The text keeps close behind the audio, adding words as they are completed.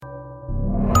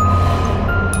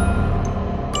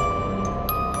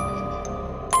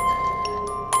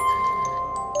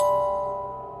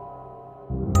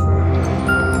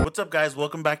What's up, guys?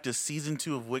 Welcome back to Season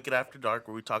 2 of Wicked After Dark,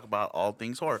 where we talk about all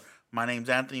things horror. My name's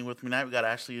Anthony. With me tonight, we got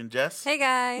Ashley and Jess. Hey,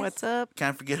 guys. What's up?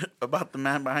 Can't forget about the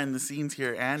man behind the scenes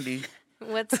here, Andy.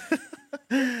 What's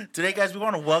Today, guys, we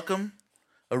want to welcome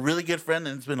a really good friend,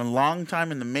 and it's been a long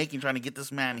time in the making trying to get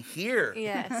this man here.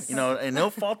 Yes. And no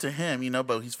fault to him,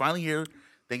 but he's finally here.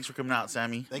 Thanks for coming out,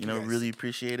 Sammy. Thank you, guys. Really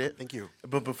appreciate it. Thank you.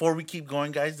 But before we keep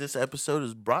going, guys, this episode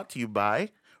is brought to you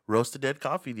by Roasted Dead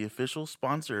Coffee, the official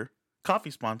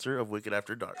coffee sponsor of Wicked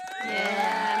After Dark.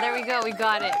 Yeah, there we go. We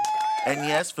got it. And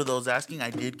yes, for those asking, I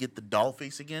did get the doll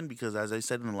face again because, as I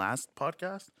said in the last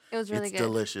podcast, It was really it's good.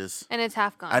 delicious. And it's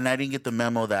half gone. And I didn't get the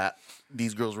memo that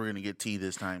these girls were going to get tea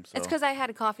this time. So It's because I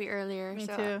had coffee earlier. Me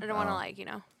so too. I don't want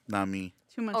to, not me.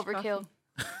 Too much overkill.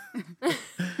 coffee.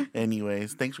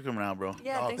 Anyways, thanks for coming out, bro.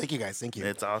 Yeah, Thank you, guys. Thank you.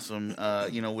 It's awesome. I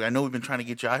know we've been trying to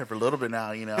get you out here for a little bit now.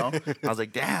 I was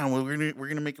like, damn, well, we're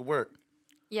gonna make it work.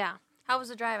 Yeah. How was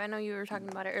the drive? I know you were talking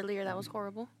about it earlier. That was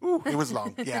horrible. Ooh, it was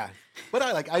long. Yeah, but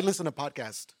I listen to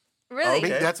podcasts. Really?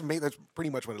 Okay. That's pretty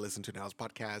much what I listen to now is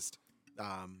podcast.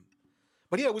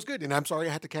 But yeah, it was good. And I'm sorry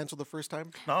I had to cancel the first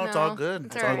time. No, it's No, all good.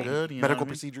 it's It's all all right. good. You know Medical what I mean?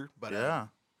 procedure. But Yeah.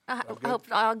 I good. hope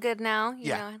all good now. You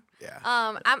Yeah. know. Yeah.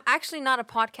 I'm actually not a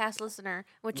podcast listener,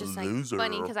 which is Loser.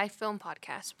 funny because I film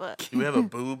podcasts, but Do we have a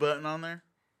boo button on there?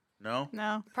 No.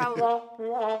 No. probably.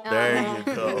 There you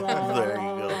go. There you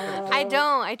go. I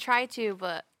don't. I try to,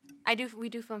 but I do. We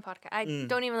do film podcasts. I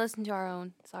don't even listen to our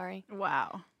own. Sorry.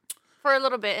 Wow. For a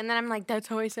little bit, and then I'm like, that's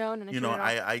how I sound, and I turn it off.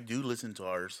 I do listen to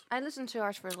ours I listen to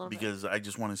ours for a little bit. because I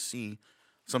just want to see.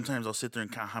 Sometimes I'll sit there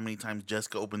and count how many times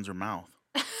Jessica opens her mouth.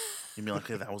 You'd be like,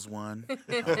 okay, that was one.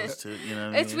 That was two. You know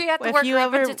what I It's mean? we have to If work you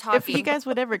up ever, into talking. if you guys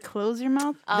would ever close your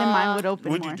mouth, then mine would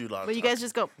open Would you more. do a lot of But you guys talking?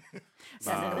 just go.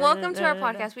 Welcome to our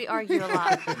podcast. We argue a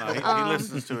lot. No, he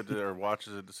listens to it or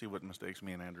watches it to see what mistakes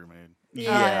me and Andrew made.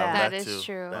 Yeah, that that is too.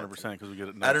 true. 100% because we get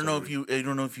it. I don't know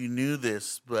if you knew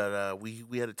this, but we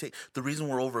had to take the reason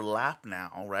we're overlapped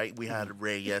now, right? We had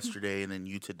Ray yesterday, and then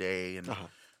you today, and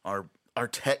our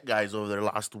tech guys over there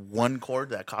lost one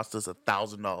cord that cost us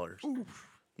 $1,000.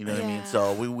 You know what I mean? Yeah.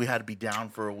 So we had to be down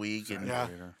for a week, and Yeah.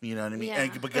 you know what I mean. Yeah.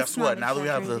 But guess That's what? not Now that we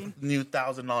have the exaggerating. new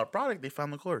 $1,000 product, they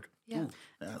found the cord. Yeah.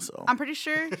 Yeah, so I'm pretty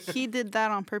sure he did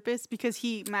that on purpose because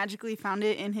he magically found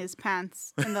it in his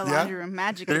pants in the laundry room.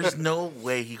 Magically. there's no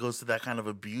way he goes to that kind of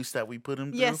abuse that we put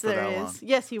him through Yes, for there that is. long.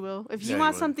 Yes, he will. If Yeah, you he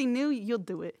want would. something new, you'll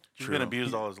do it. He's True. been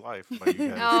abused all his life by you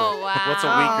guys. Oh wow. What's a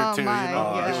week or Oh, two? my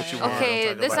Get what you gosh. want. Okay,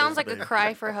 Don't talk this about sounds it like a today.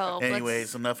 cry for help.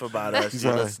 Anyways, enough about us. He's,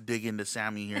 Let's dig into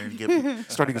Sammy here and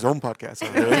get. starting his own podcast.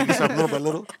 Taking this up little by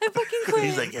little.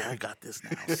 He's like, yeah, I got this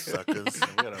now, suckers.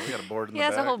 We got a board in he the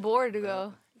has a back. whole board to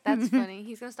go. That's funny.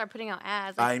 He's gonna start putting out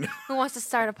ads. I Like, know. who wants to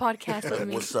start a podcast with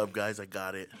me? What's up, guys? I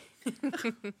got it.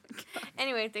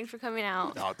 Anyway, thanks for coming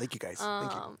out. Oh, thank you, guys.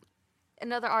 Thank you.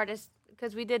 Another artist,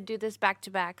 because we did do this back to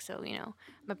back, so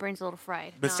my brain's a little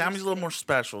fried. But No, I'm Sammy's just a little kidding. more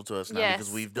special to us now Yes,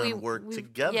 because we've done work we-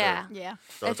 together. Yeah. Yeah.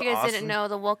 So If it's you guys awesome. didn't know,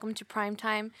 the Welcome to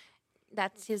Primetime,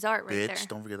 that's his art right Bitch, there.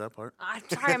 don't forget that part. I'm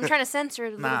sorry, I'm trying to censor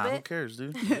it a Nah, little who bit. cares,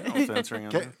 dude? No censoring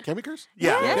on there. Can we curse?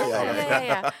 Yeah.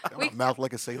 Yeah. Mouth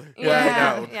like a sailor.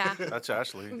 Yeah, I know. Yeah. That's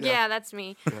Ashley. Yeah, that's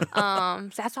me. So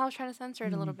that's why I was trying to censor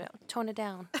it a little bit, tone it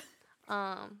down.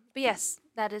 But yes,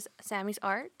 that is Sammy's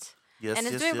art. Yes, And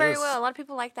it's yes, doing very yes. well. A lot of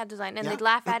people like that design. And Yeah. they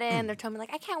laugh at it and they're telling me,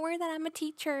 like, I can't wear that. I'm a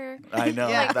teacher. I know.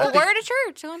 Yeah. Like, That well, wear it to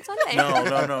church on Sunday.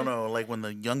 no. Like when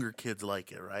the younger kids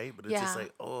like it, right? But it's just Yeah.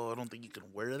 like, oh, I don't think you can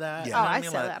wear that. Yeah. You Oh, know what I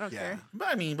mean? said Like, that. I don't yeah. care.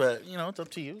 But it's up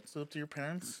to you. It's up to your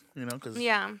parents, because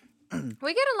Yeah.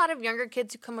 We get a lot of younger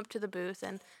kids who come up to the booth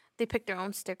and they pick their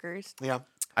own stickers. Yeah.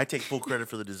 I take full credit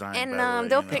for the design. And by the way,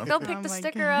 they'll you pick know? they'll pick Oh the my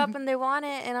sticker God. up and they want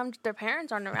it and their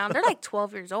parents aren't around. They're like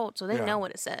 12 years old, so they Yeah. know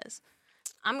what it says.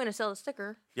 I'm gonna sell the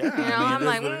sticker. Yeah, You know, I I'm mean,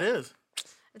 like, it is what it is.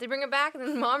 If they bring it back,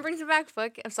 then mom brings it back.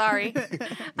 Fuck, I'm sorry.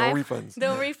 No refunds.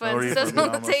 No refunds. It says refunds,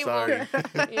 on the Mama,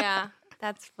 table. sorry. Yeah,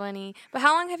 that's funny. But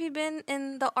how long have you been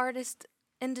in the artist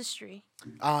industry?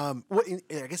 Well,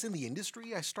 I guess in the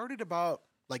industry, I started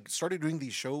doing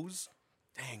these shows.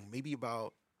 Dang, maybe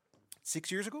about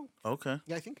 6 years ago. Okay.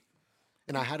 Yeah, I think.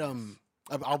 And I had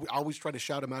I always try to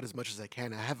shout him out as much as I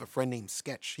can. I have a friend named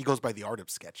Sketch. He goes by the Art of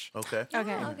Sketch. Okay.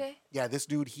 Okay. Oh, okay. Yeah, this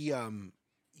dude, he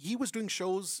was doing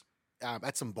shows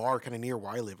at some bar kind of near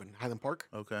where I live in Highland Park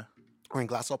Okay. or in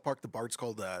Glassell Park. The bar it's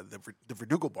called the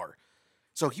Verdugo Bar.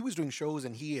 So he was doing shows,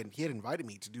 and he had invited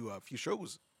me to do a few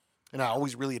shows. And I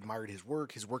always really admired his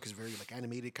work. His work is very like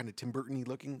animated, kind of Tim Burton-y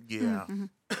looking. Yeah.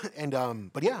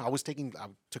 And but yeah, I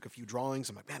took a few drawings.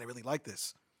 I'm like, man, I really like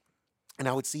this. And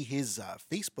I would see his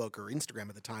Facebook or Instagram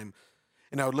at the time,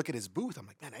 and I would look at his booth. I'm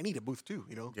like, man, I need a booth too,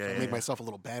 Yeah, So I yeah, made yeah. myself a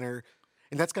little banner.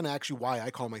 And that's kind of actually why I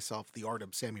call myself the art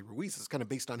of Sammy Ruiz. It's kind of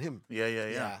based on him.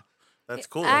 Yeah. That's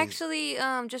cool. I actually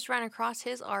just ran across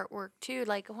his artwork too,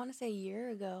 like I want to say a year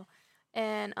ago,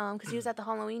 and because he was at the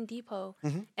Halloween Depot,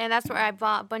 and that's where I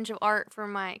bought a bunch of art for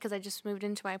because I just moved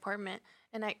into my apartment,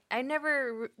 and I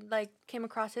never like came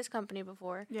across his company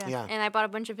before, Yeah. and I bought a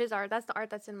bunch of his art. That's the art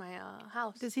that's in my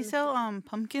house. Does he sell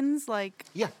pumpkins? Like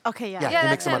Yeah. Okay, yeah. Yeah, Yeah, he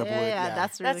makes that's them out it. of wood. Yeah, Yeah.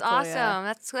 that's really That's cool, awesome. yeah.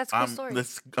 That's a cool story.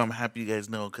 I'm happy you guys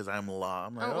know because I'm a law.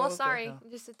 I'm like, Oh, well, okay, sorry. yeah.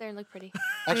 Just sit there and look pretty.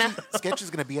 Actually, Sketch is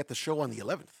going to be at the show on the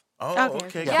 11th. Oh, Okay, okay.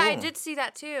 okay. Yeah, I cool. did see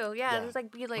that too. Yeah, Yeah. there's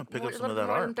like pick up a some little of bit that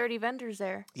more than art. 30 vendors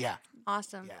there. Yeah.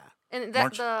 Awesome. Yeah. And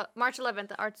that the March 11th,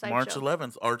 the art side March show.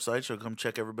 11th, Art Sideshow. Come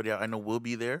check everybody out. I know we'll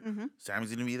be there.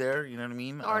 Sammy's gonna be there. You know what I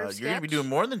mean? Art of You're gonna be Sketch. doing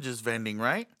more than just vending,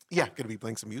 right? Yeah. Going to be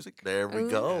playing some music. There we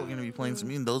go. We're gonna be playing some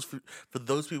music. For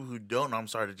those people who don't know, I'm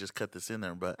sorry to just cut this in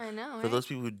there, but I know, for right? those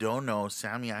people who don't know,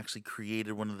 Sammy actually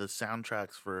created one of the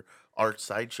soundtracks for Art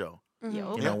Sideshow.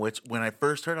 Yo. You know, which when I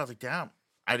first heard, I was like, damn,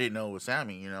 I didn't know it was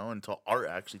Sammy. You know, until Art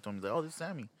actually told me, like, oh, this is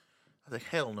Sammy. I was like,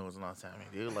 hell no, it's not Sammy,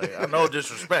 dude. Like, I know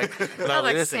disrespect, but I was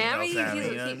like, this ain't Sammy? no Sammy.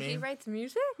 He's- You know what I he mean? writes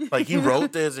music? Like he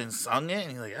wrote this and sung it,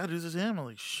 and he's like, "Yeah, dude, this is him." I'm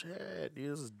like, "Shit,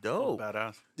 dude, this is Oh, dope."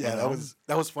 badass. Yeah, You that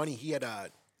know? was funny. He had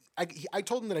I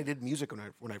told him that I did music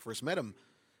when I first met him.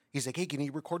 He's like, "Hey, can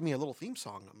you record me a little theme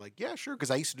song?" I'm like, "Yeah, sure,"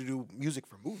 because I used to do music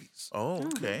for movies, Oh,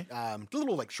 okay.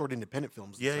 little like short independent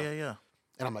films. And stuff. Yeah.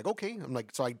 And I'm like, okay. I'm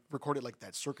like, so I recorded like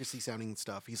that circusy sounding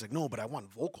stuff. He's like, no, but I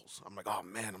want vocals. I'm like, oh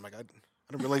man. I'm like, I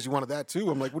didn't realize you wanted that too.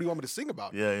 I'm like, what do you want me to sing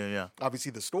about? Yeah.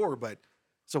 Obviously the store, but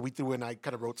so we threw in. I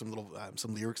kind of wrote some little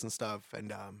some lyrics and stuff,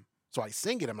 and so I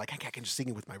sing it. I'm like, I can just sing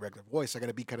it with my regular voice. I got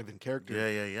to be kind of in character.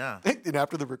 Yeah. And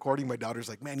after the recording, my daughter's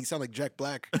like, man, you sound like Jack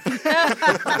Black.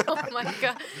 Oh my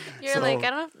God. You're So- like, I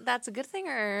don't know if that's a good thing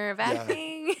or a bad Yeah.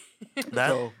 thing. That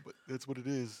So, but that's what it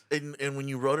is. and when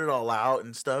you wrote it all out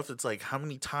and stuff, it's like how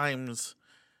many times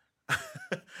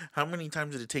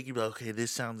did it take you to be like, okay,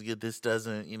 this sounds good, this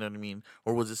doesn't, you know what I mean?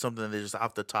 Or was it something that just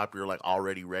off the top you're like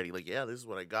already ready? Like, yeah, this is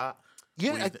what I got. What do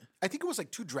Yeah, you I think it was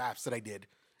like 2 drafts that I did.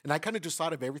 And I kind of just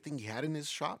thought of everything he had in his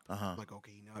shop. I'm like,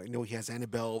 okay, I know he has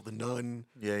Annabelle, the Nun.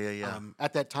 Yeah.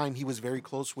 At that time, he was very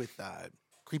close with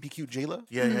Creepy Cute Jayla.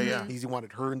 Yeah. He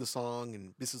wanted her in the song,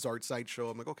 and this is Art Sideshow.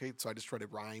 I'm like, okay, so I just tried to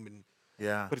rhyme and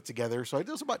Yeah. put it together. So I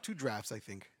did about 2 drafts, I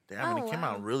think. Damn, and Oh, it came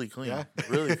wow. out really clean. Yeah.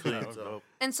 Really clean. That was so. dope.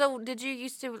 And so, did you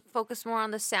used to focus more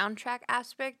on the soundtrack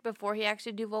aspect before he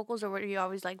actually do vocals, or were you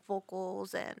always like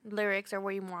vocals and lyrics, or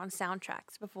were you more on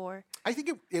soundtracks before? I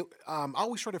think I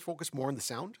always try to focus more on the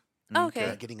sound. Oh,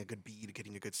 okay. Getting a good beat,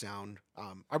 getting a good sound.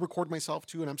 I record myself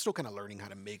too, and I'm still kind of learning how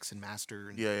to mix and master.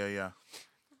 And Yeah.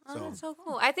 Oh, So- that's so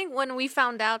cool. I think when we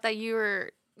found out that you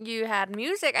had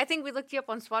music, I think we looked you up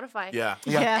on Spotify. Yeah.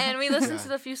 Yeah. And we listened to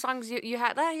the few songs you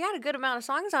had. You had a good amount of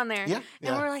songs on there. Yeah, And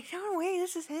yeah. we're like, no way,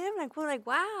 this is him. Like we're like,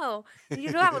 wow, you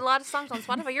do have a lot of songs on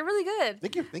Spotify. You're really good.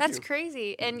 Thank you. That's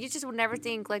crazy. And you just would never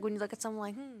think like when you look at someone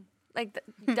like, like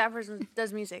that person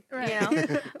does music, you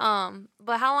know.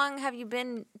 But how long have you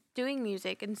been doing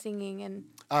music and singing and?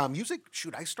 Music.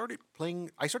 Shoot, I started playing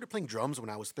drums when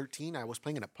I was 13. I was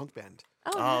playing in a punk band.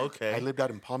 Oh, okay. I lived out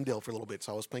in Palmdale for a little bit,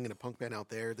 so I was playing in a punk band out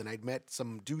there. Then I'd met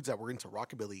some dudes that were into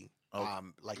rockabilly,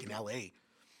 like in LA.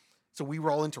 So we were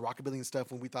all into rockabilly and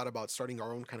stuff when we thought about starting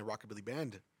our own kind of rockabilly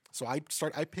band. So I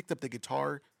picked up the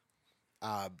guitar.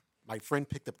 My friend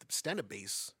picked up the stand-up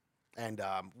bass, and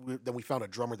then we found a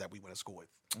drummer that we went to school with.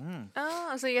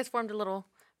 Oh, so you guys formed a little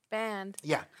band.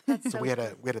 Yeah. That's So so we had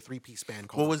a 3-piece band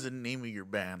called. What was the name of your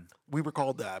band? We were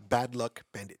called Bad Luck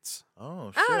Bandits.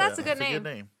 Oh, shit. that's a good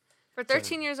name. For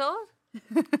 13 years old?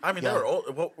 I mean, Yeah. they were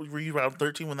old. What, were you around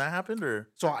 13 when that happened, or?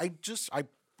 So I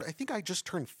think I just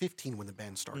turned 15 when the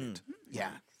band started.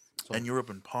 Yeah. And you were up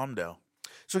in Palmdale.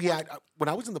 So yeah, when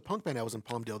I was in the punk band, I was in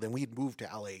Palmdale. Then we had moved to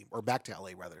LA, or back to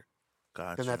LA rather.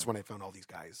 Gotcha. And that's when I found all these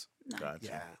guys. Gotcha.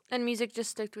 Yeah. And music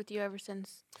just stuck with you ever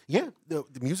since. Yeah. The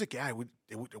music, yeah,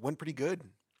 it went pretty good.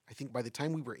 I think by the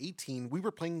time we were 18, we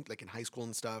were playing like in high school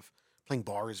and stuff, playing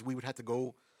bars. We would have to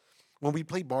go. When we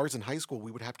played bars in high school,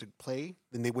 we would have to play.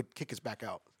 Then they would kick us back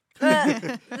out.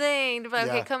 Thing. But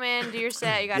okay, Yeah. come in, do your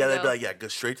set. You gotta Yeah, go. they'd be like, yeah, go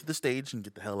straight to the stage and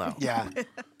get the hell out. Yeah.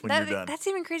 When you're done. That's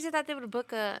even crazy that they would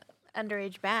book a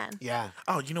underage band. Yeah.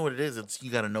 Oh, you know what it is? It's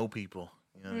you got to know people.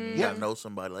 You know, you got to know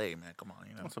somebody. Like, hey, man, come on.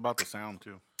 You know, It's about the sound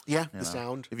too. Yeah. You The know,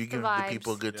 sound. If you give vibes. the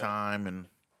people a good time and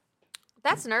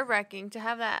That's nerve wracking to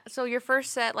have that. So your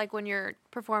first set, like when you're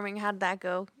performing, how'd that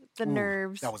go? The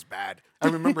nerves. That was bad. I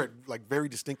remember it like very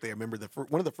distinctly. I remember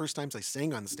one of the first times I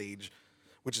sang on stage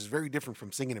which is very different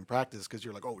from singing in practice because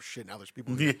you're like, oh shit, now there's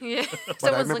people here. Yeah, I someone's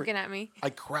remember- looking at me. I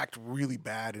cracked really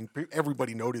bad, and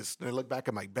everybody noticed. And I look back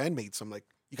at my bandmates. I'm like,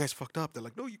 "You guys fucked up." They're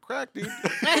like, "No, you cracked, dude."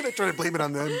 And I try to blame it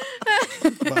on them.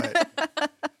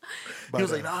 But He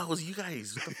was like, "No, it was you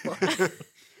guys." What the fuck?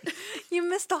 You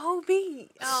missed the whole beat.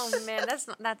 Oh man,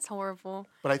 that's horrible.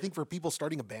 But I think for people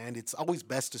starting a band, it's always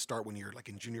best to start when you're like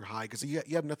in junior high because you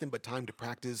have nothing but time to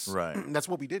practice. Right. And that's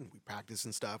what we did. We practiced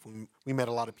and stuff. We met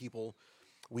a lot of people.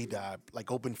 We'd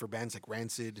like open for bands like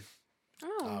Rancid.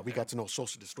 Oh, We got to know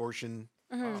Social Distortion,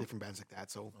 different bands like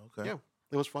that. So Okay. yeah,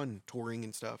 it was fun touring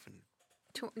and stuff. And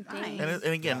dang. And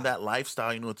again, that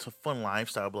lifestyle, it's a fun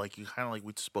lifestyle, but like you kind of like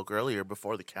we spoke earlier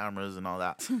before the cameras and all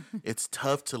that. It's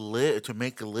tough to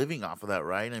make a living off of that,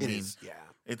 right? I it mean, is, yeah.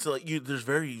 it's like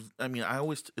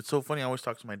it's so funny. I always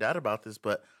talk to my dad about this,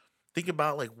 but think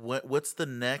about like what's the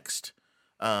next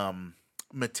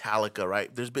Metallica, right?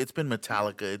 It's been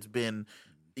Metallica, it's been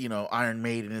Iron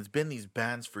Maiden, it's been these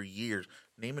bands for years.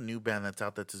 Name a new band that's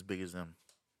out that's as big as them.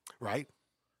 Right?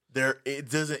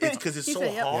 It's because it's He so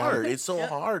said, yep. hard. Yeah. It's so Yep.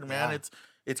 hard, man. Yeah.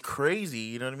 It's crazy.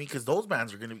 You know what I mean? Because those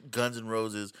bands are gonna be Guns N'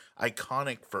 Roses,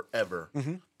 iconic forever.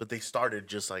 But they started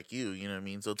just like you. You know what I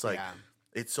mean? So it's like Yeah.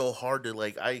 it's so hard to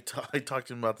like. I talk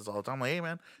to him about this all the time. I'm like, hey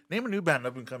man, name a new band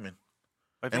up and coming.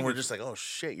 I think And we're it's- just like, oh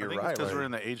shit, I you're think right. because we're like-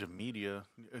 in the age of media.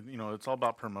 It's all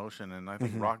about promotion, and I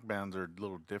think rock bands are a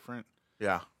little different.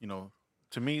 yeah.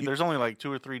 To me, there's only like 2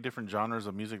 or 3 different genres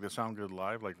of music that sound good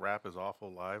live. Like rap is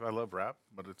awful live. I love rap,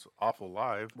 but it's awful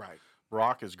live. Right.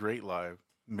 Rock is great live.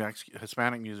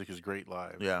 Hispanic music is great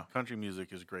live. Yeah. Country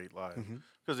music is great live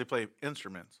because they play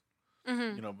instruments.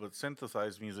 But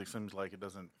synthesized music seems like it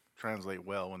doesn't translate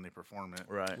well when they perform it.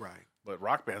 Right. Right. But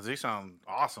rock bands, they sound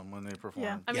awesome when they perform.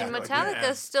 Yeah. I Yeah, mean, like, Metallica's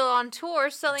man. still on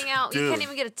tour, selling out. You Dude. can't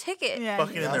even get a ticket. Yeah.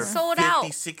 Fucking in yeah. their Sold 50s, out.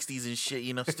 60s and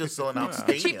shit. Still selling out Yeah.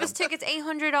 The stadiums. cheapest ticket's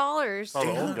 $800. All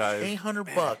the old guys.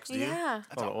 $800, dude. Yeah.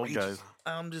 All the old outrageous. guys.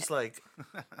 I'm just like,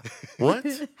 what?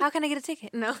 How can I get a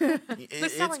ticket? No.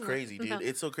 It's selling them? crazy, dude. No.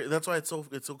 It's so crazy. That's why it's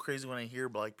so crazy when I hear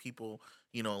about like people,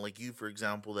 like you, for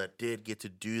example, that did get to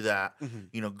do that,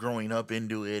 growing up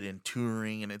into it and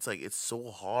touring, and it's like it's so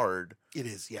hard It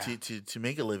is, yeah. to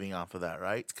make a living off of that,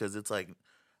 right? Because it's like,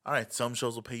 all right, some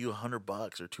shows will pay you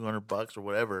 $100 or $200 or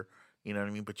whatever. You know what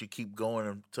I mean? But you keep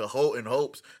going in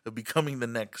hopes of becoming the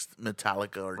next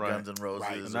Metallica or Right. Guns N' Roses.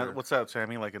 Right. And or- what's that,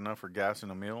 Sammy? Like enough for gas in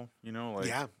a meal? Like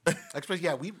Yeah.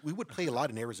 Especially, we would play a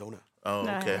lot in Arizona. oh,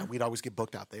 Nah. okay. Yeah, we'd always get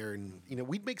booked out there, and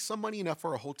we'd make some money enough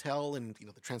for a hotel and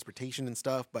the transportation and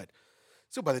stuff. But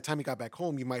so by the time you got back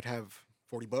home, you might have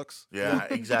 $40. Yeah,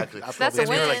 exactly. After That's all a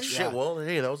the- And you're like, win. shit, Yeah. well,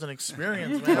 hey, that was an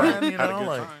experience, man. Had a good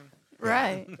like, time.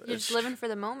 Right. You're just living for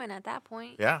the moment at that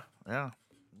point. yeah.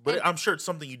 But I'm sure it's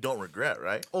something you don't regret,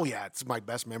 right? Oh yeah, it's my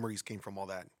best memories came from all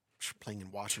that playing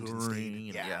in Washington Touring,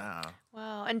 State. yeah.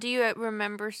 Wow. And do you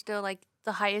remember still like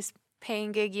the highest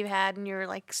paying gig you had and you're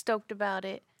like stoked about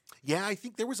it? Yeah, I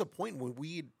think there was a point when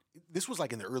this was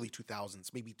like in the early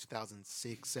 2000s, maybe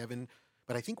 2006, 7.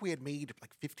 But I think we had made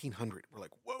like 1,500. We're like,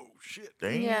 whoa, shit.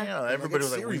 Damn. Yeah. Everybody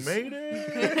was it's like, we serious. made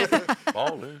it.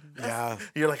 Ballin'. Yeah.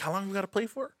 You're like, how long we got to play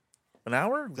for? An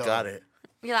hour? So- Got it.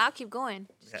 You're like, I'll keep going.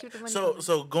 Just keep the money coming.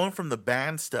 So going from the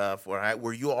band stuff,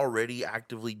 were you already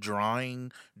actively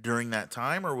drawing during that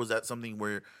time, or was that something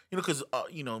where because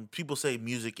people say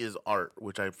music is art,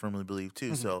 which I firmly believe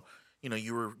too. So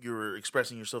you were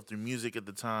expressing yourself through music at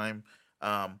the time.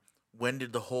 When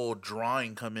did the whole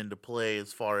drawing come into play,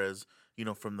 as far as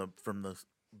from the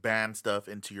band stuff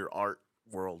into your art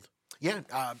world? Yeah.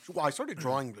 Well, I started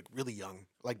drawing like really young,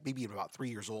 like maybe about 3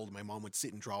 years old. My mom would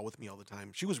sit and draw with me all the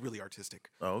time. She was really artistic.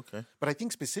 Oh, okay. But I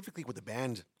think specifically with the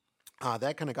band,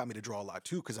 that kind of got me to draw a lot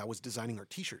too, because I was designing our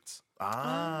T-shirts.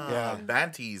 Yeah,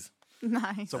 band tees.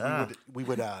 Nice. So Ah. we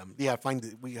would we had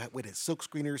a silk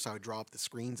screener, so I would draw up the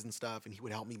screens and stuff, and he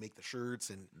would help me make the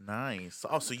shirts and Nice.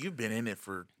 Oh, so you've been in it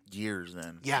for years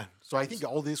then. yeah. So I think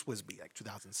all this was like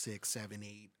 2006, 7,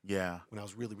 8 Yeah. when I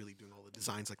was really doing all the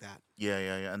designs like that. Yeah.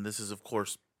 And this is, of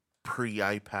course,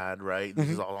 pre-iPad, right? This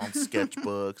is all on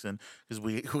sketchbooks, and because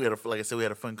we had like I said, we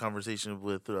had a fun conversation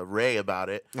with Ray about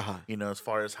it. Uh-huh. As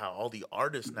far as how all the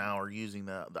artists now are using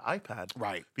the iPad,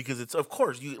 Right. Because it's, of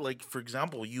course, you like, for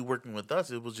example, you working with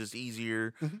us, it was just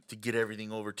easier to get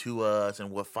everything over to us, and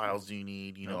what files do you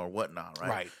need, or whatnot, right?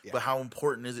 Right, yeah. But how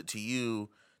important is it to you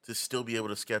to still be able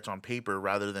to sketch on paper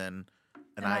rather than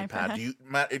an An iPad? iPad. Do you,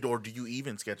 Matt, or do you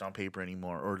even sketch on paper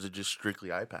anymore, or is it just strictly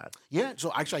iPad? Yeah.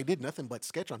 So actually, I did nothing but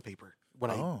sketch on paper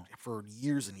Oh. for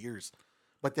years and years.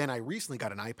 But then I recently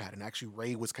got an iPad, and actually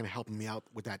Ray was kind of helping me out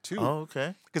with that too. Oh,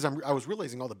 okay. Because I was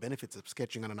realizing all the benefits of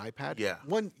sketching on an iPad. Yeah.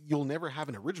 One, you'll never have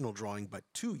an original drawing, but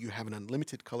two, you have an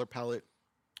unlimited color palette.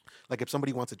 Like if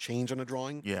somebody wants to change on a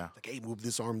drawing, Yeah. like hey, move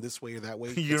this arm this way or that way.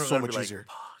 You It's don't so gotta be much like, easier.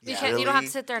 You Yeah. can't. You don't have to Really?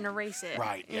 sit there and erase it.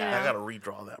 Right, you Yeah, I know? gotta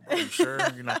redraw that, bro. You sure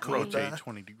you're not cool with Rotate that?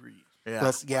 20 degrees. Yeah.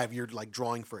 Plus, yeah, if you're like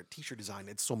drawing for a t-shirt design,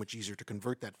 it's so much easier to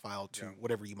convert that file to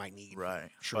whatever you might need. Right.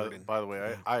 Shirt and By the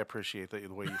way, I appreciate that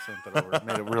the way you sent that over. It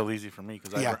made it real easy for me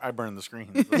because Yeah. I burned the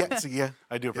screen. So yeah, so yeah,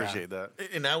 I do appreciate that.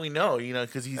 And now we know,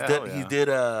 because he Hell did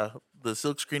yeah. the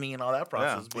silk screening and all that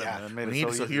process. But yeah, it made when it he,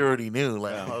 so so he easy. already knew,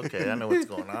 like, Yeah. oh, okay, I know what's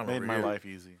going on. Made over my here. life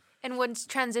easy. And when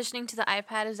transitioning to the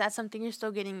iPad, is that something you're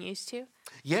still getting used to?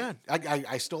 yeah.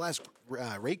 I still ask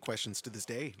Ray questions to this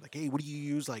day. Like, hey, what do you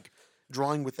use? Like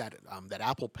drawing with that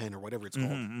Apple Pen or whatever it's called.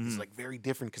 It's like very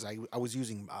different because I was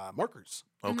using markers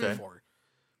Okay. before.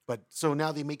 But so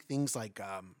now they make things like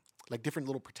different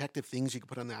little protective things you can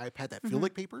put on the iPad that feel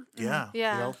like paper. Yeah.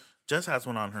 Yeah. You know? Jess has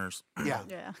one on hers. Yeah.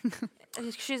 Yeah.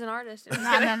 She's an artist.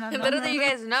 no, Literally, you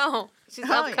guys know. She's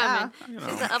Oh, upcoming. yeah.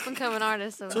 She's an up-and-coming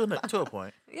artist. So. To a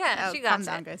point. Yeah, Oh, she calm got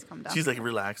down, it. guys. Calm down. She's like,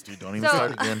 relax, dude. Don't even So-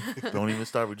 start again. Don't even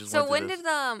start. We just So went when through did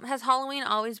this. has Halloween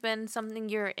always been something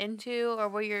you're into, or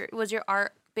was your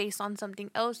art based on something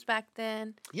else back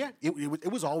then? Yeah,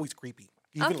 it was always creepy.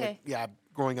 Even Okay.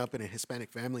 growing up in a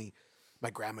Hispanic family, my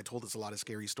grandma told us a lot of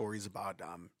scary stories about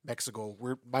Mexico.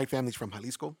 My family's from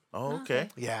Jalisco. Oh, okay.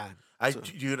 Yeah.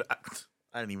 Dude,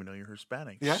 I didn't even know you're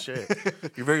Hispanic. Yeah? Shit.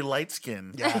 You're very light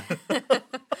skinned. Yeah.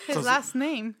 His last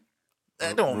name.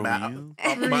 That don't matter.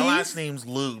 My last name's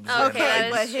Lubes. Oh, okay, that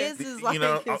is but true. his is like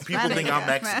people Hispanic, think yeah. I'm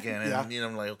Mexican, and Yeah.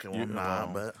 I'm like, okay, well, I'm You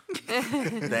not, know. but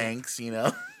thanks, He's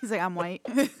like, I'm white.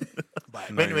 But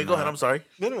But anyway, go ahead. I'm sorry.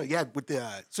 no, yeah. With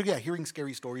the hearing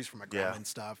scary stories from my grandma Yeah. and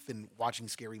stuff, and watching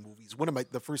scary movies. One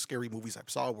of the first scary movies I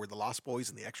saw were The Lost Boys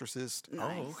and The Exorcist. Oh,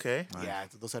 okay. Yeah,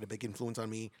 those had a big influence on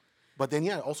me. But then,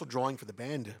 yeah, also drawing for the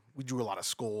band, we drew a lot of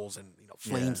skulls and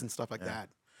flames Yeah, and stuff like that.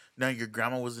 Now your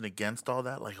grandma wasn't against all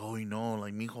that, like, oh,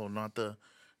 like mijo, not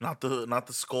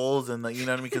the skulls and the, you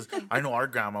know what I mean? Because I know our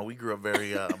grandma, we grew up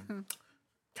very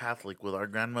Catholic with our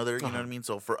grandmother, you know what I mean?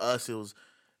 So for us, it was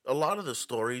a lot of the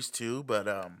stories too, but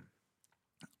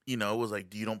it was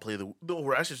like, you don't play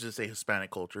or I should just say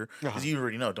Hispanic culture, because you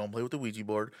already know, don't play with the Ouija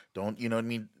board, don't, you know what I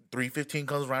mean? 3:15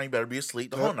 comes around, you better be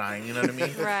asleep the whole night, you know what I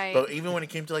mean? Right. But even when it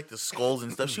came to like the skulls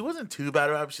and stuff, she wasn't too bad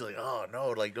about it. She's like, oh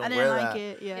no, like don't I wear didn't that. like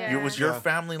it. Yeah. Yeah. Was your Yeah.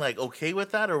 family like okay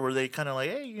with that, or were they kind of like,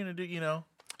 hey, you're gonna do,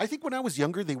 I think when I was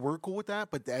younger, they were cool with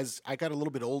that. But as I got a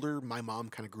little bit older, my mom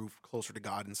kind of grew closer to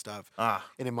God and stuff. Ah,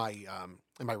 And in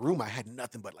my room, I had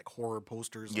nothing but like horror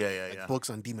posters, Yeah, like, yeah, like yeah. books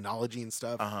on demonology and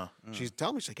stuff. uh-huh. She's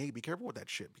telling me, she's like, "Hey, be careful with that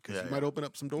shit because Yeah, you yeah. might open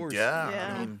up some doors." Yeah,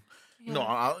 Yeah. I mean,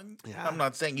 Yeah. I'm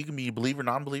not saying you can be a believer,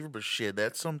 non-believer, but shit,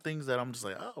 that's some things that I'm just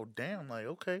like, oh damn, like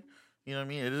okay, you know what I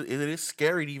mean? It is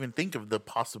scary to even think of the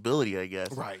possibility, I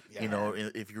guess. Right, yeah.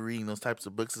 If you're reading those types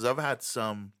of books, 'cause I've had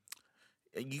some.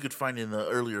 You could find in the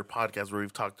earlier podcast where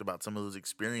we've talked about some of those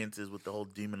experiences with the whole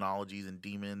demonologies and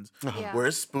demons, Yeah. where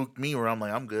it spooked me, where I'm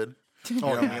like, I'm good. You know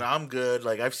what I mean? I'm good.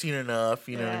 Like I've seen enough.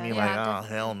 You know what I Yeah. mean? Yeah, Like, oh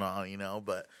hell no.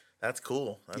 But that's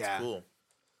cool. That's Yeah. cool.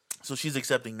 So she's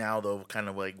accepting now, though, kind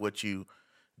of like what you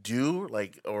do,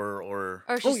 like, or Or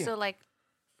she's Oh, yeah. still like,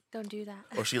 don't do that.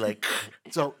 or she like,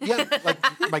 So yeah, like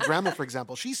my grandma, for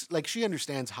example, she's like she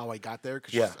understands how I got there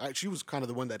because Yeah. she was kind of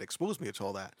the one that exposed me to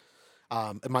all that.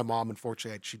 And my mom,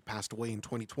 unfortunately, she passed away in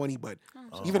 2020. But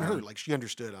even her, like she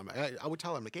understood. I would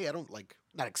tell her, I'm like, hey, I don't like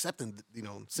not accepting,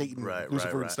 Satan, Right,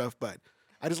 Lucifer, right. and stuff, but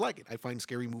I just like it. I find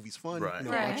scary movies fun. Right.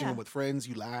 Right. Watching Yeah. them with friends,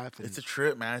 you laugh. And it's a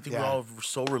trip, man. I think we're Yeah. all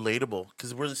so relatable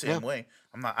because we're the same Yeah. way.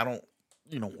 I don't,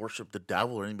 worship the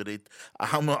devil or anything,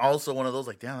 but I'm also one of those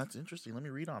like, damn, that's interesting. Let me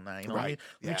read on that. Let Right.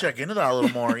 me Yeah. check into that a little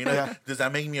more. Yeah. Does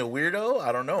that make me a weirdo?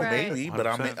 I don't know, Right. maybe, but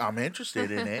 100%. I'm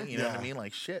interested in it. You know what I Yeah. mean?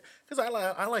 Like shit, because I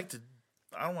like to.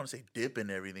 I don't want to say dip in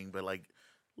everything, but like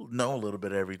know a little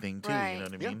bit of everything too. Right. You know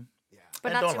what I Yeah. mean? yeah.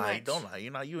 But And not don't too lie, much. don't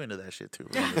lie. You into that shit too.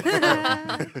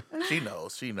 She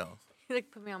knows. Like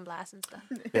put me on blast and stuff.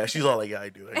 Yeah, she's all like, yeah, I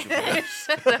do.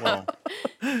 Well,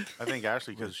 I think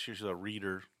Ashley, because she's a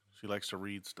reader, she likes to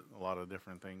read a lot of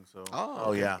different things. So,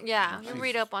 Oh yeah. Yeah, we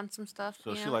read up on some stuff.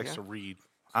 so you she know? likes Yeah. to read.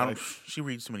 I don't. She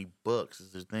reads too many books.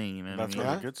 Is the thing. You know what I That's mean?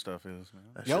 where Yeah. the good stuff is. Man.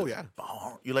 That Oh, shit's yeah.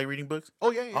 bomb. You like reading books?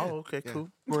 Oh yeah, yeah. Oh, okay, Yeah. cool.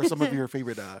 Who are some of your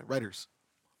favorite writers?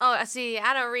 Oh, I see.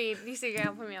 I don't read. You see, you're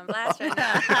gonna put me on blast right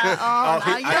now.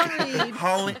 Oh, you don't read.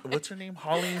 Holly, what's her name?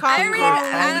 Holly. I read.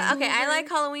 Halloween. Okay, I like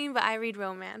Halloween, but I read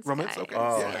romance. Romance? guys. Okay.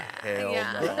 Oh Yeah. hell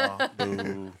Yeah. no!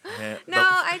 Boo. No,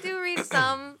 I do read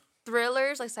some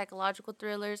thrillers, like psychological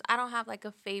thrillers. I don't have like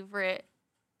a favorite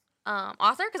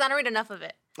author because I don't read enough of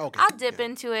it. Okay. I'll dip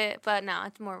into it, but no,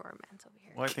 it's more romance over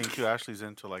here. Well, I think too, Ashley's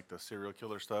into like the serial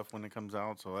killer stuff when it comes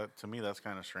out. So that to me, that's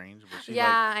kind of strange. But she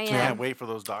Yeah, I she am. can't wait for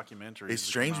those documentaries. It's to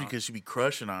strange come out. because she be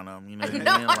crushing on him. You know what I mean?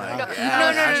 No, Like, no,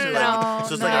 actually, no. like,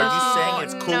 so it's like, are you saying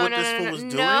it's cool No, what no, this no, fool was no.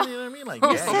 doing? You know what I mean? Like,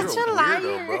 You're yeah, you're such a a weirdo,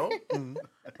 liar. bro.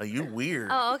 Like, you weird.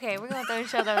 Oh, okay. We're gonna throw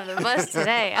each other under the bus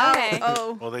today. Okay.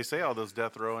 Oh. Well, they say all those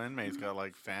death row inmates got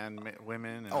like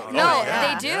women. And Oh, all No, that.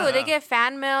 yeah. they do. Yeah. They get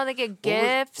fan mail. They get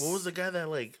gifts. What was the guy that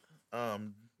like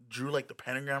drew like the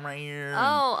pentagram right here? and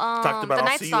Oh, talked about the I'll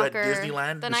Night see you at Stalker.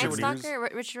 Disneyland. The Richard Night Ramirez? Stalker,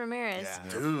 Richard Ramirez.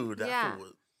 Yeah. Dude, that Yeah. fool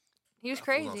was, He was that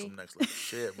fool was on crazy. some next level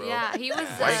shit, bro. Yeah, he was.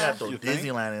 Why you got You those think?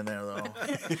 Disneyland in there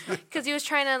though? Because he was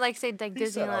trying to like say like He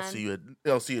said, Disneyland.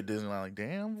 I'll see you at Disneyland. Like,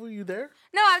 damn, were you there?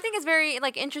 No, I think it's very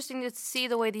like interesting to see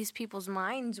the way these people's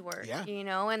minds work. Yeah. You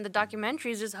know, and the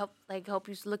documentaries just help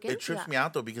you look into It trips that. me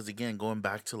out though because again, going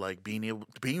back to like being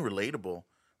relatable,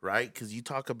 right? Because you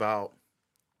talk about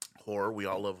horror, we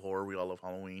all love horror, we all love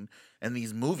Halloween, and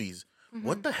these movies. Mm-hmm.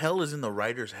 What the hell is in the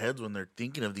writers' heads when they're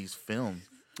thinking of these films?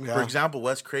 Yeah. For example,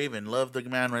 Wes Craven, love the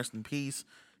man, rest in peace.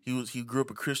 He grew up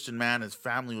a Christian man. His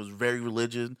family was very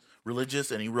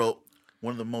religious, and he wrote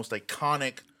one of the most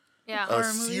iconic Yeah. Horror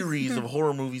movies. series of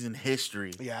horror movies in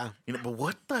history. Yeah. You know, but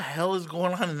what the hell is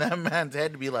going on in that man's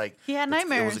head to be like? He had It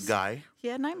nightmares. was a guy, He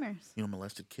had nightmares. you know,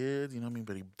 molested kids. You know what I mean?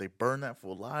 But they burned that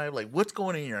fool alive. Like, what's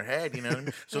going in your head? You know what I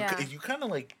mean? So Yeah. you kind of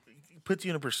like it puts you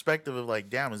in a perspective of like,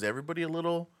 damn, is everybody a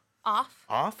little Off.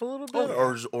 off a little bit,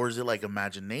 or is it like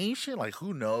imagination? Like,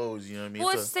 who knows? You know what I mean?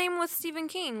 Well, It's it's a- same with Stephen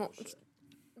King.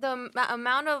 The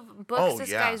amount of books Oh, this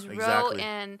yeah, guy's wrote exactly.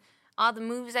 and all the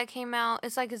movies that came out,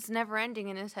 it's like it's never ending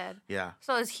in his head. yeah.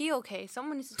 So is he okay?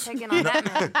 Someone needs to check in on that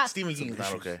man. Stephen King's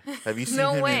not okay. Have you seen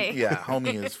No him? way. Yeah,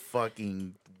 homie is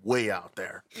fucking way out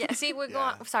there. Yeah, see, we're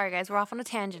going. Sorry, guys, we're off on a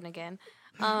tangent again.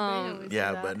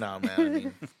 Yeah, but no, man. I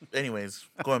mean, anyways,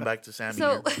 going back to Sammy.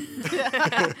 So,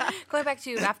 here. going back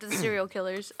to after the serial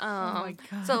killers. my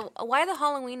God. So, why the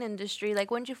Halloween industry?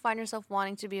 Like, when did you find yourself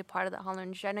wanting to be a part of the Halloween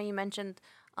industry? I know you mentioned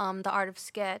the art of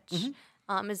sketch.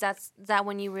 Mm-hmm. Is that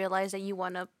when you realized that you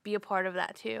want to be a part of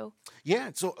that too? Yeah.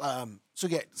 So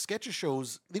yeah, sketches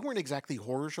shows, they weren't exactly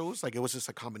horror shows. Like, it was just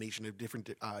a combination of different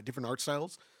art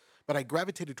styles. But I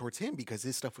gravitated towards him because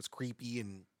his stuff was creepy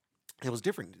and it was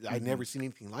different. I'd never seen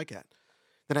anything like that.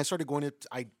 Then I started going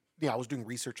I was doing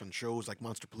research on shows like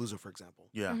Monsterpalooza, for example.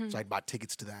 Yeah. So I bought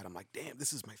tickets to that. I'm like, damn,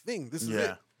 this is my thing. This is Yeah,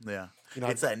 it. yeah. You know,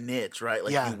 It's that niche, right?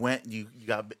 Like Yeah. you went, you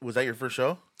got. Was that your first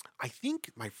show? I think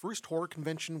my first horror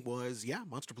convention was,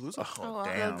 Monsterpalooza. Oh, wow.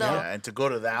 damn! The- yeah, and to go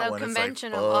to that The one,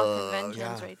 convention it's of like, all fuck.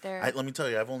 conventions, yeah. right there. Let me tell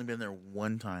you, I've only been there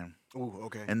one time, Ooh,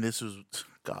 okay. and this was,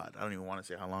 God, I don't even want to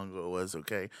say how long ago it was.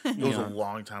 Okay, it was a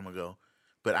long time ago.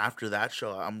 But after that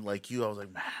show, I'm like you. I was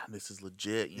like, man, this is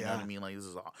legit. You know what I Yeah. mean? Like this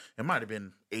is all. It might have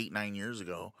been 8-9 years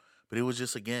ago, but it was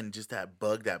just again just that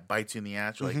bug that bites you in the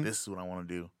ass. You're like, this is what I want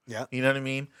to do. Yeah. You know what I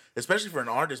mean? Especially for an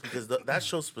artist because that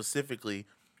show specifically,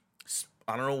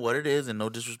 I don't know what it is, and no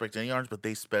disrespect to any artist, but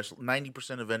they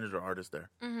 90% of vendors are artists there.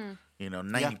 You know,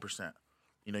 90%.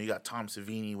 You know, you got Tom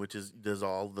Savini, which does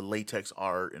all the latex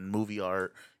art and movie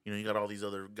art. You know, you got all these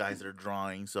other guys that are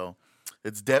drawing. So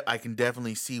it's I can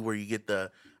definitely see where you get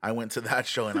I went to that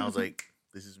show and I was like,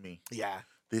 this is me. Yeah.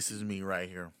 This is me right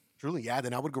here. Truly, yeah.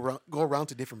 Then I would go around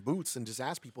to different booths and just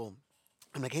ask people,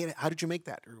 I'm like, hey, how did you make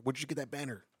that? Or where did you get that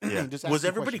banner? Yeah. Just ask Was them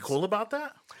everybody questions. cool about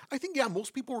that? I think, yeah,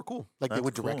 most people were cool. Like, they That's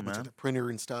would direct cool, me to man. the printer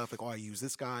and stuff. Like, oh, I use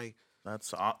this guy.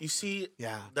 You see,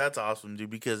 Yeah. that's awesome, dude,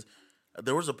 because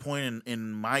there was a point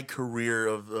in my career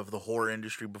of the horror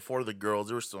industry before the girls,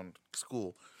 they were still in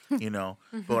school, you know,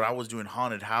 but I was doing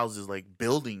haunted houses, like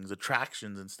buildings,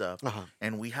 attractions and stuff. Uh-huh.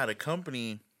 And we had a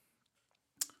company,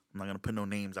 I'm not going to put no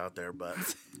names out there, but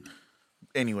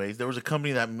anyways, there was a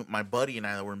company that my buddy and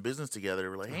I that were in business together.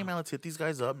 We're like, hey, man, let's hit these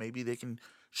guys up. Maybe they can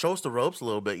show us the ropes a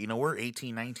little bit. You know, we're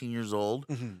 18, 19 years old,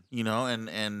 you know,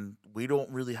 and we don't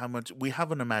really have much. We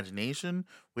have an imagination.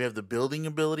 We have the building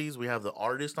abilities. We have the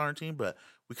artist on our team, but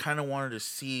we kind of wanted to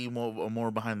see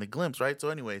more behind the glimpse, right? So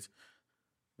anyways,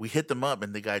 we hit them up,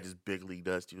 and the guy just big leagued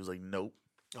us. He was like, nope.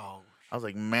 Oh, I was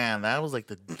like, man, that was like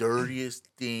the dirtiest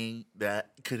thing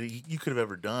that you could have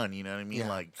ever done. You know what I mean? Yeah.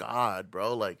 Like, God,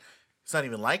 bro, like it's not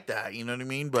even like that. You know what I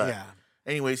mean? But yeah.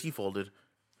 anyways, he folded,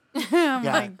 Oh Yeah.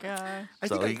 my god. I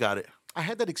so think he got it. I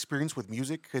had that experience with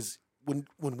music because when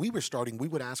we were starting, we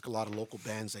would ask a lot of local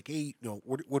bands, like, hey,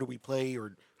 what do we play?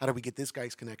 Or how do we get this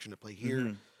guy's connection to play here?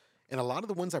 And a lot of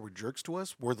the ones that were jerks to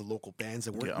us were the local bands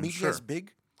that weren't Yeah, I'm maybe sure. as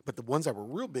big, but the ones that were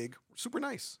real big were super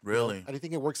nice. Really? I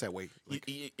think it works that way. Like,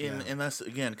 And that's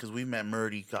again because we met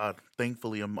Murdy, God,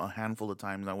 thankfully a handful of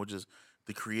times. I would just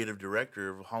the creative director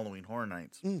of Halloween Horror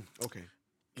Nights. Okay.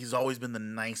 He's always been the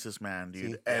nicest man,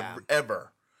 dude, See? Yeah.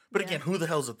 ever. But Yeah. again, who the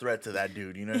hell's a threat to that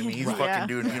dude? You know what I mean? He's Right. fucking Yeah.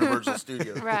 doing Universal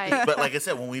Studios. Right. But like I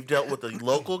said, when we've dealt with the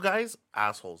local guys,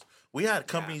 assholes. We had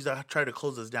companies that tried to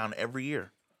close us down every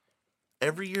year.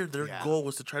 Every year, their goal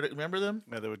was to try to remember them.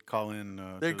 Yeah, they would call in.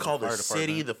 They'd call the fire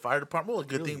city, department. the fire department. Well, a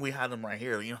good thing we had them right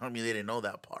here. You know what I mean? They didn't know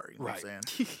that part. You know what I'm Right.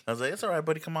 saying? I was like, it's all right,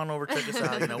 buddy. Come on over, check us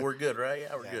out. You know, we're good, right?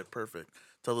 Yeah, we're good. Perfect.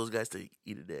 Tell those guys to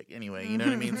eat a dick. Anyway, you know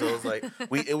what I mean? So it was like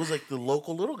it was like the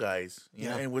local little guys, you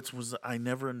know, and which was I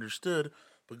never understood.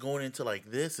 But going into like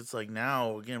this, it's like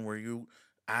now again where you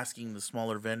asking the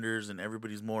smaller vendors and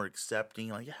everybody's more accepting.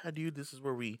 Like, yeah, dude, this is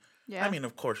where we. Yeah. I mean,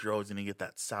 of course, you're always gonna get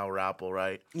that sour apple,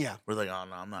 right? Yeah. We're like, oh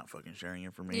no, I'm not fucking sharing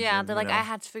information. Yeah, they're you like, know? I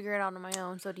had to figure it out on my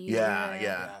own. So do you?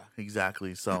 Yeah,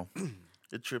 exactly. So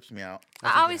it trips me out.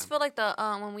 I always feel like the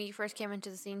when we first came into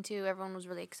the scene too, everyone was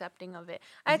really accepting of it.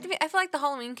 I feel like the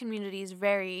Halloween community is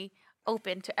very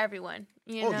open to everyone.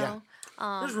 You Oh, know,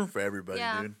 yeah. There's room for everybody,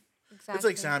 yeah, dude. exactly. It's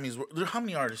like Sammy's. How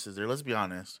many artists is there? Let's be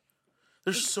honest.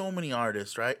 There's so many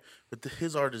artists, right? But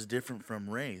his art is different from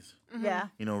Ray's. Yeah.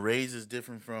 You know, Ray's is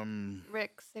different from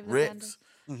Rick's. Save the Rick's.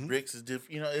 Pandas. Rick's is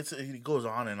different. You know, it goes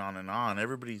on and on and on.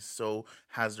 Everybody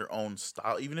has their own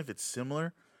style. Even if it's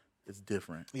similar, it's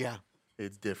different. Yeah.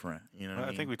 It's different. You know what I I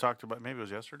mean? think we talked about maybe it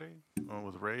was yesterday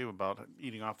with Ray about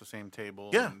eating off the same table.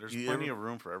 Yeah, and there's plenty of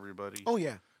room for everybody. Oh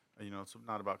yeah. You know, it's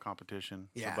not about competition.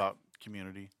 Yeah. It's about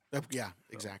community. Yeah.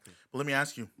 Exactly. But let me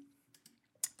ask you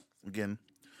again,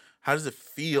 how does it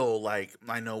feel like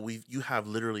I know you have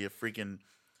literally a freaking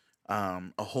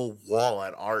a whole wall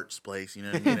at Art's place, you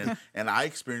know what I mean? And I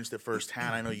experienced it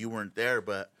firsthand. I know you weren't there,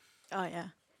 but Oh yeah.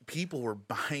 people were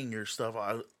buying your stuff.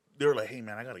 They were like, "Hey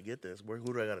man, I gotta get this. Who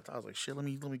do I gotta talk?" I was like, "Shit, let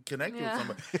me connect you with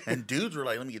somebody." And dudes were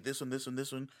like, "Let me get this one, this one,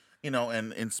 this one." You know,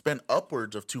 and spend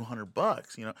upwards of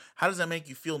 $200. You know, how does that make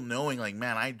you feel knowing like,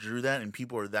 man, I drew that and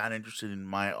people are that interested in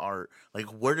my art? Like,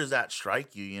 where does that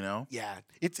strike you? You know? Yeah.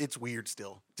 It's weird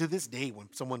still to this day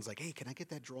when someone's like, "Hey, can I get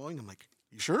that drawing?" I'm like,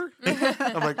 "You sure?"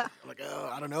 I'm like,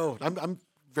 "Oh, I don't know." I'm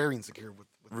very insecure with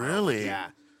my art. Really? Yeah.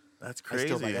 That's I crazy.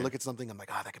 still I look at something, I'm like,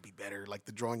 "Oh, that could be better." Like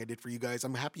the drawing I did for you guys.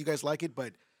 I'm happy you guys like it,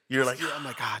 but You're like, I'm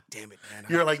like, "God damn it, man."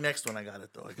 you're like, next one, I got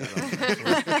it though. I got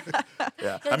it.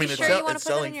 Yeah, I mean, you it's, sure you wanna it's put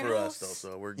that selling in your for us house? though,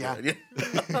 so we're Yeah. good.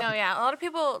 No, yeah, a lot of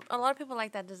people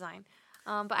like that design.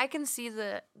 But I can see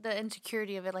the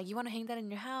insecurity of it. Like, you want to hang that in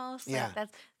your house? Like, Yeah.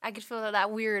 I could feel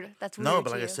that weird. That's weird. No, but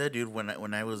to like I you. said, dude,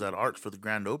 when I was at Arts for the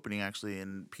grand opening, actually,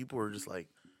 and people were just like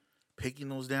picking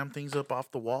those damn things up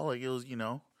off the wall, like it was, you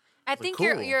know. I Like, think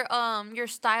cool. your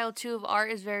style too of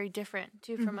art is very different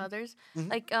too from others.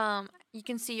 Like you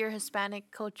can see your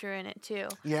Hispanic culture in it too.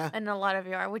 Yeah. In a lot of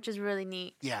your art, which is really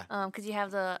neat. Yeah. Because you have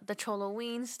the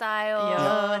Choloween style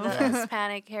Yeah. and the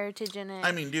Hispanic heritage in it.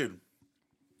 I mean, dude,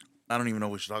 I don't even know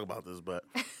if we should talk about this, but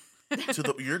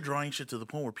you're drawing shit to the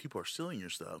point where people are stealing your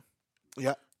stuff.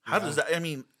 Yeah. How does that? I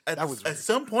mean, at That was at weird.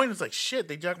 some point, it's like shit.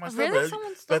 They jacked my stuff. Really? but-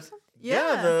 Someone stole but- something?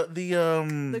 Yeah, Yeah. the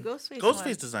The Ghostface Ghostface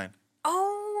one. design.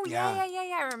 Oh Yeah.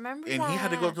 yeah. I remember And that. he had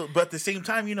to go to, but at the same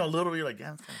time, you know, little, you're like,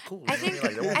 damn, that's kind of cool. I You know think what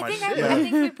I mean? Like, that was my shit. I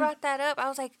think we brought that up. I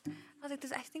was like,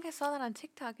 this. I think I saw that on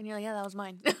TikTok, and you're like, yeah, that was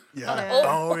mine. Yeah. I was like,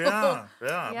 Oh yeah,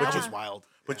 yeah. Yeah. But Which you, is wild.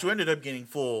 but you ended up getting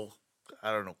full,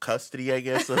 I don't know, custody, I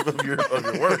guess, of your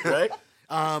work, right?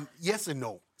 Yes and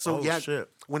no. So Oh, yeah, shit.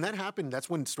 when that happened, that's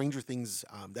when Stranger Things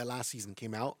that last season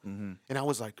came out, and I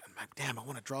was like, damn, I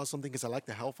want to draw something because I like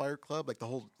the Hellfire Club, like the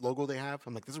whole logo they have.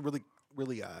 I'm like, this is really,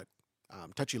 really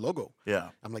touchy logo. Yeah.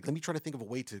 I'm like, let me try to think of a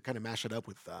way to kind of mash it up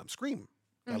with Scream.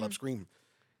 I love Scream.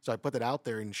 So I put that out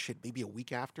there, and shit, maybe a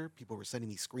week after, people were sending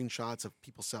me screenshots of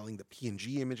people selling the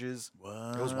PNG images.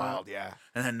 What? It was wild, yeah.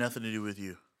 And had nothing to do with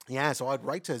you. Yeah, so I'd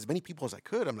write to as many people as I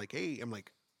could. I'm like, hey, what are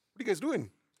you guys doing?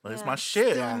 Like, it's Yeah. my shit.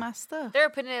 Stealing Yeah. my stuff. They were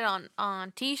putting it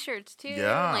on T-shirts too,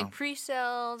 Yeah. like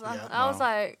pre-sales. Yeah. I was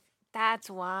like,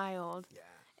 that's wild. Yeah.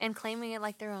 And claiming it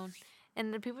like their own,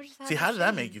 and the people just had See, to how did that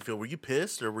shame. make you feel? Were you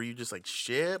pissed or were you just like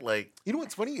shit? Like You know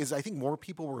what's funny is I think more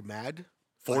people were mad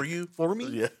for you? for me.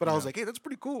 Yeah. But I was like, hey, that's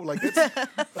pretty cool. Like, that's,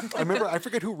 I remember, I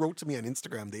forget who wrote to me on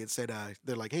Instagram. They had said,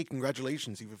 they're like, hey,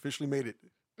 congratulations, you've officially made it.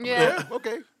 Yeah,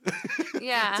 Okay.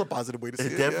 yeah. It's a positive way to see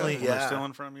it. definitely- When they're Yeah.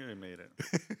 stealing from you, they made it.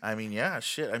 I mean, yeah,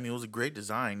 shit. I mean, it was a great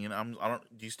design. You know, I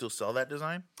don't. Do you still sell that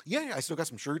design? Yeah, I still got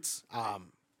some shirts.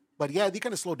 But yeah, they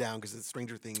kind of slowed down because the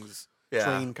Stranger Things Yeah.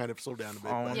 train kind of slowed down a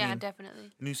bit. Oh, but Yeah, mean-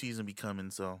 definitely. New season be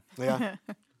coming, so yeah.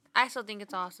 I still think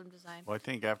it's awesome design. Well, I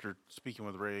think after speaking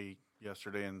with Ray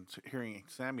yesterday and hearing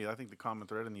Sammy, I think the common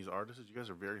thread in these artists is you guys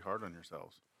are very hard on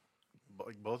yourselves.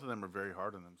 Like both of them are very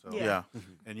hard on themselves. yeah.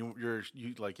 And you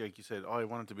like you said, oh, I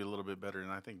want it to be a little bit better.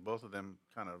 And I think both of them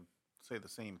kind of say the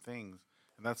same things.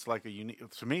 And that's like a unique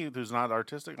to me who's not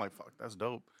artistic. Like fuck, that's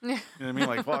dope. You know what I mean?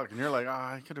 Like fuck, and you're like,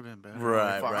 I could have been better.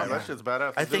 Right, Like, fuck, right. That shit's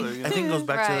badass. I to do think it, you I know? think it goes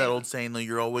back to that Right. old saying though.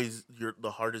 You're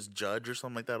the hardest judge or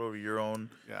something like that over your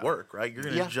own Yeah. work, right? You're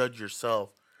gonna Yeah. judge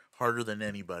yourself harder than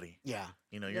anybody. Yeah.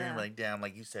 You know, you're Yeah. gonna be like, damn,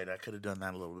 like you said, I could have done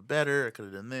that a little bit better. I could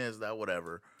have done this, that,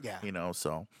 whatever. Yeah. You know,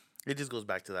 so it just goes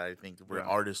back to that. I think where Yeah.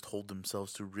 artists hold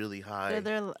themselves to really high. They're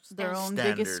their own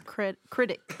Standard. biggest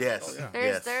critic. Yes.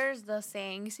 yeah. There's the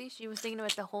saying. You see, she was thinking of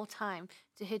it the whole time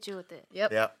to hit you with it.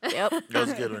 Yep. Yeah. Yep. That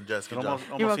was a good one, Jessica. It Good job.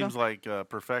 almost You're seems welcome. like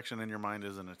perfection in your mind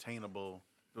isn't attainable.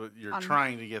 But you're On-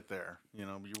 trying to get there. You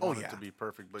know, you want it yeah. to be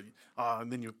perfect, but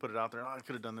and then you put it out there. I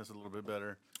could have done this a little bit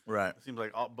better. Right. It seems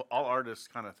like all artists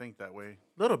kind of think that way.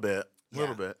 Little bit. Little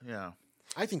Yeah. bit. Yeah.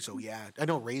 I think so. Yeah. I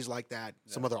know Ray's like that.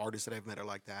 Some other artists that I've met are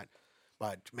like that.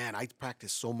 But man, I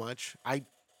practice so much.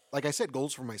 Like I set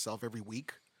goals for myself every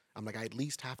week. I'm like, I at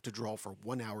least have to draw for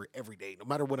 1 hour every day, no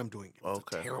matter what I'm doing. If it's a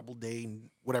Okay. terrible day,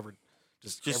 whatever.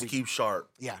 Just Just to keep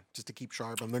sharp. Yeah, just to keep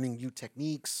sharp. I'm learning new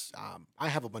techniques. I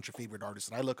have a bunch of favorite artists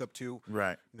that I look up to.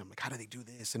 Right. And I'm like, how do they do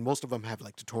this? And most of them have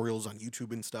like tutorials on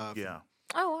YouTube and stuff. Yeah.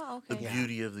 Oh wow. The Okay.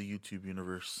 beauty of the YouTube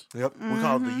universe. Yep. We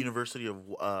call it the University of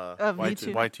Of YT.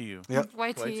 YouTube. YTU. Yep.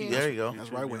 YT. There you go.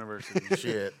 That's where I went. University.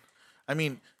 Shit. I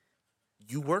mean,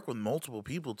 you work with multiple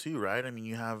people too, right? I mean,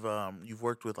 you have you've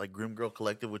worked with like Grim Girl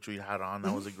Collective, which we had on.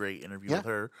 That was a great interview Yeah. with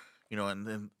her. You know, and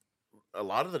then a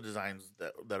lot of the designs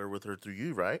that are with her through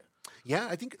you, right? Yeah,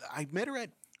 I think I met her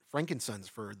at Frankensons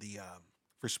for the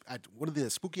at one of the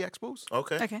spooky expos.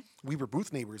 Okay. Okay. We were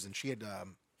booth neighbors, and she had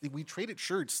we traded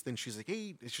shirts. Then she's like,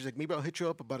 "Hey," she's like, "Maybe I'll hit you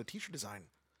up about a T-shirt design."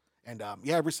 And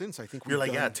yeah, ever since I think You're we've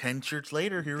like, yeah, done, 10 shirts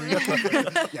later, here we go.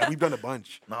 yeah, we've done a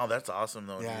bunch. No, that's awesome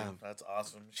though. Yeah. Dude. That's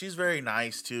awesome. She's very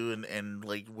nice too, and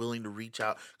like willing to reach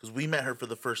out because we met her for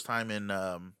the first time in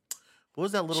what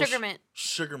was that little Sugarmint.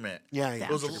 Sugarmint. Yeah, yeah.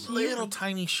 It was a little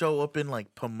tiny show up in like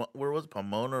where was it?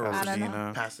 Pomona or I don't know.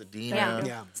 Pasadena. Pasadena. Yeah.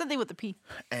 Yeah. Something with the P.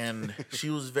 And she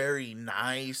was very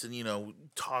nice and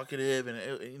talkative,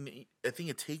 and I think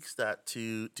it takes that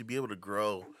to be able to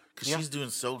grow because Yeah. she's doing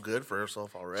so good for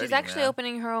herself already. She's actually man.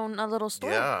 opening her own a little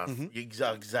store. Yeah,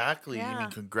 exactly. I Yeah.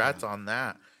 mean, congrats on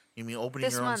that. You mean opening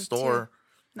This your own month, store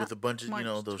Not with a bunch of March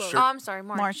those 12th. shirts. Oh, I'm sorry,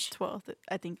 March. March 12th,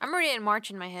 I think. I'm already in March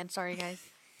in my head. Sorry, guys.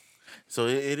 So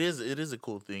it is a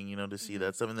cool thing, to see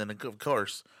that stuff. And then of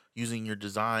course, using your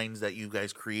designs that you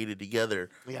guys created together,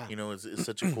 Yeah. is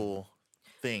such a cool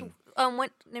thing.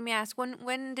 Let me ask.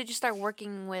 When did you start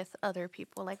working with other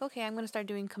people? Like, okay, I'm gonna start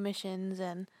doing commissions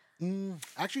and.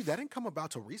 Actually, that didn't come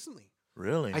about till recently.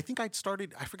 Really? I think I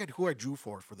forget who I drew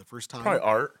for the first time. Probably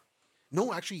art.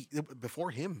 No, actually,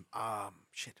 before him,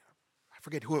 shit, I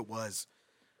forget who it was.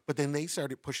 But then they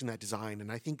started pushing that design,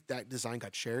 and I think that design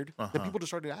got shared. Then people just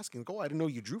started asking, "Oh, I didn't know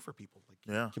you drew for people. Like,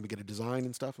 Yeah. can we get a design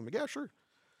and stuff?" I'm like, "Yeah, sure."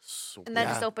 So, And that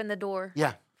just Yeah. opened the door.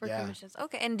 Yeah, For yeah. commissions.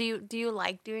 Okay. And do you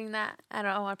like doing that? I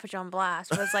don't want to put you on blast,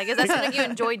 but it's like, is that something you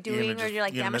enjoy doing, or you're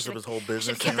like, damn, I mess should up his have whole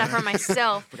business. kept that for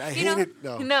myself? But I You hate know? it.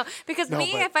 No. No, because No,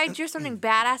 me, but- if I drew something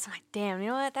badass, I'm like, damn, you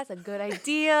know what? That's a good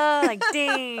idea. Like,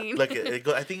 dang. Like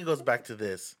I think it goes back to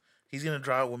this. He's gonna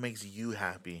draw what makes you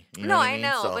happy. You know no, what I mean?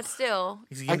 know, So but still.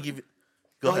 he's gonna I- give. No,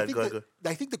 Go ahead.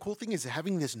 I think the cool thing is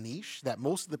having this niche that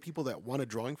most of the people that want a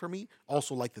drawing from me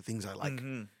also like the things I like.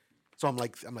 Mm-hmm. So I'm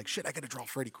like, shit, I got to draw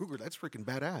Freddy Krueger. That's freaking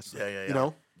badass. Yeah. You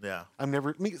know, Yeah. I'm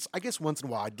never. I guess once in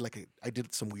a while I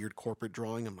did some weird corporate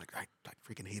drawing. I'm like, I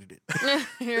freaking hated it.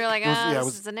 You're like, was- oh, yeah, it this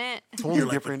was- isn't it. Totally You're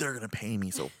like, but different. they're gonna pay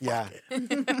me, so fuck Yeah.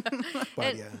 it. But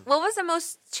And yeah, what was the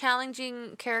most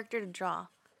challenging character to draw?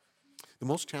 the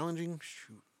most challenging.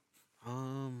 Shoot.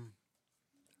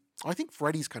 I think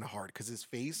Freddy's kind of hard because his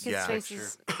face. His Yeah, face sure.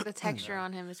 is, the texture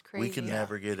on him is crazy. We can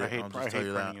never get it. I hate, I'll I just hate tell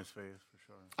you printing that. his face for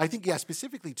sure. I think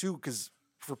specifically too because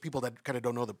for people that kind of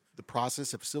don't know the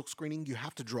process of silk screening, you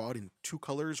have to draw it in two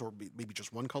colors or maybe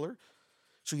just one color.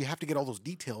 So you have to get all those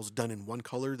details done in one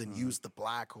color, then use the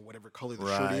black or whatever color the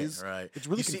shirt is. Right. It's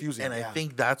really You see, confusing. and I yeah.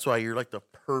 think that's why you're like the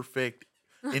perfect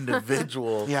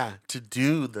individual Yeah. to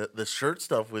do the shirt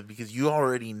stuff with, because you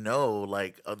already know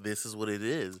like this is what it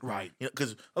is. Right.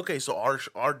 Because so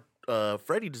our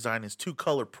Freddy design is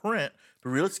 2-color print, but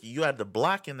realistically you add the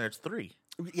black in there, it's 3.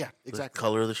 Yeah, The exactly.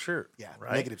 color of the shirt. Yeah,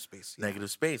 Right. negative space. Yeah. Negative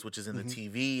space, which is in the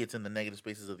TV. It's in the negative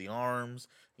spaces of the arms.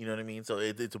 You know what I mean? So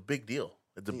it's a big deal.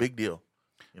 It's a big deal.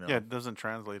 You know? Yeah, it doesn't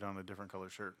translate on a different color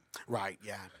shirt, Right.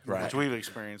 Yeah. Right. which we've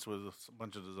experienced with a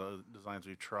bunch of designs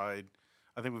we've tried.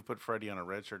 I think we put Freddy on a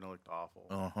red shirt and it looked awful.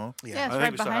 Uh-huh. Yeah, I it's think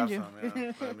right we still behind have you. some,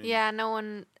 yeah. But I mean, Yeah, no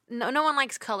one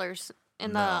likes colors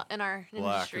in No. our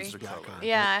black industry. is the color.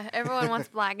 Yeah, everyone wants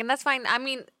black, and that's fine. I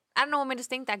mean, I don't know what made us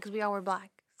think that because we all wear black.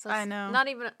 So I know. Not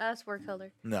even us wear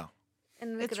color. No.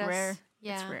 And look It's at us. rare.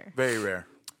 Yeah. It's rare. Very rare.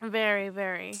 Very,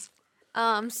 very.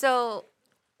 So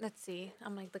let's see.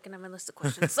 I'm like looking at my list of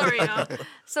questions. Sorry, y'all.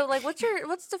 So like,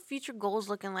 what's the future goals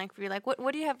looking like for you? Like,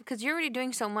 what do you have? Because you're already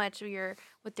doing so much with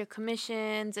your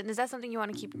commissions, and is that something you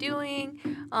want to keep doing?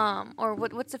 Or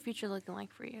what's the future looking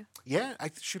like for you? Yeah, I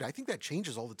think that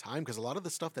changes all the time because a lot of the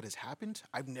stuff that has happened,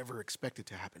 I've never expected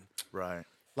to happen. Right.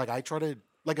 Like I try to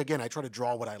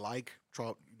draw what I like,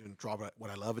 draw what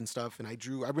I love and stuff. And I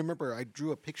remember I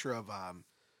drew a picture of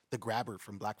the Grabber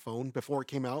from Black Phone before it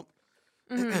came out.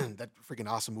 That freaking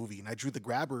awesome movie. And I drew the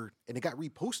Grabber, and it got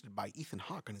reposted by Ethan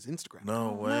Hawke on his Instagram.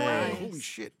 No way. Nice. Holy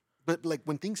shit. But like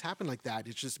when things happen like that,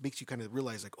 it just makes you kind of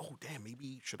realize like, oh damn,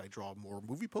 maybe should I draw more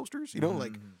movie posters? You know,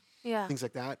 like Yeah. things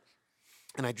like that.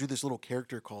 And I drew this little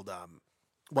character called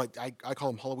what I call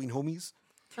them Halloween homies.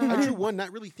 I drew one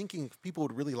not really thinking if people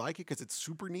would really like it because it's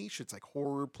super niche. It's like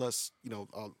horror plus the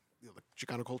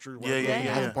Chicano culture.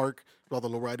 Yeah. Park, with all the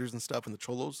lowriders and stuff and the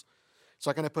cholos.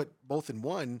 So I kind of put both in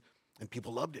one, and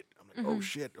people loved it. I'm like, oh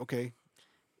shit, okay.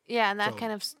 Yeah, and that So-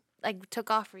 kind of like took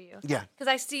off for you. Yeah. Because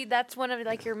I see that's one of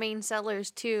like your main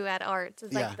sellers too at Arts.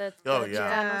 It's like the Oh, the yeah.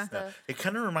 Chicano Yeah. stuff. It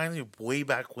kind of reminds me of way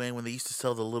back when they used to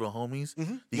sell the little homies.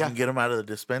 You Yeah. can get them out of the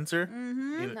dispenser.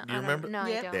 Mm-hmm. You, No, you I remember? don't. No,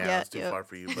 Yep. I don't. Damn, Yeah, that's too yep. far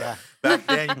for you. But Yeah. back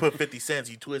then, you put 50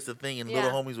 cents, you twist the thing, and Yeah.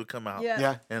 little homies would come out. Yeah.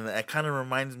 Yeah. And it kind of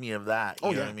reminds me of that. You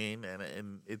Oh, know yeah. what I mean?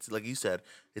 And it's like you said,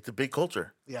 it's a big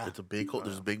culture. Yeah. It's a big culture.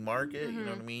 There's a big market. You know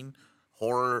what I mean?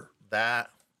 Horror, that,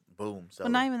 boom. Sell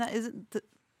Well, not it. even that.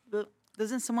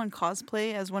 Doesn't someone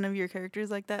cosplay as one of your characters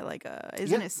like that? Like,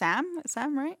 isn't Yeah. it Sam?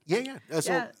 Sam, right? Yeah.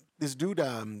 So Yeah. this dude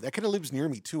that kind of lives near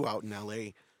me too out in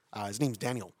LA. His name's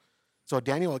Daniel. So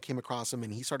Daniel, I came across him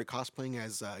and he started cosplaying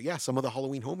as some of the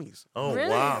Halloween homies. Oh, Really?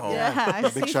 wow. Yeah. I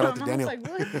Big see shout out him, to I was Daniel. like,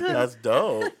 what the- That's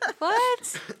dope.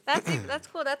 What? That's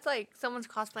cool. That's like someone's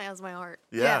cosplay as my art.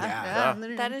 Yeah. Yeah,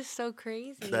 literally. That is so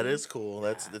crazy. That is cool.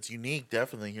 That's unique.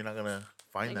 Definitely. You're not going to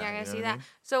find And that. you're gonna you know see what I that. mean?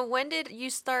 So when did you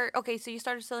start? Okay, so you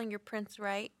started selling your prints,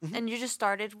 right? Mm-hmm. And you just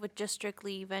started with just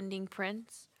strictly vending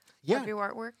prints Yeah. of your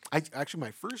artwork. Actually,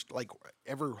 my first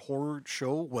ever horror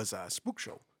show was a Spook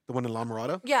Show, the one in La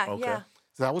Mirada. Yeah, Okay. yeah.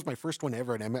 So that was my first one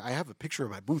ever, and I have a picture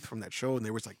of my booth from that show, and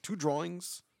there was like 2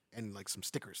 drawings and like some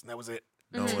stickers, and that was it.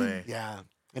 No Mm-hmm. way. Yeah.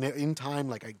 And in time,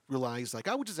 like I realized, like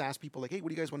I would just ask people, like, "Hey, what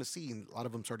do you guys want to see?" And a lot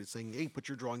of them started saying, "Hey, put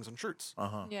your drawings on shirts."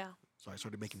 Uh-huh. Yeah. So I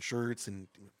started making shirts and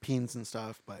pins and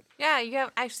stuff. But Yeah, you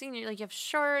have. I've seen you like you have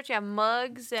shirts, you have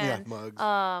mugs, and mugs.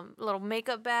 little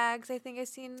makeup bags. I think I've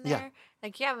seen there. Yeah.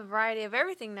 Like you have a variety of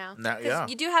everything now. Now- 'Cause yeah.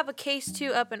 You do have a case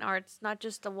too up in Arts, not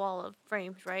just a wall of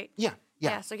frames, right?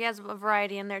 yeah. So he has a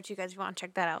variety in there too, guys. If you want to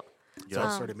check that out. So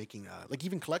I started making like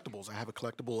even collectibles. I have a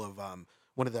collectible of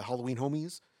one of the Halloween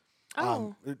homies.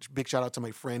 Oh. Big shout out to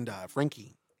my friend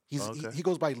Frankie. Okay. He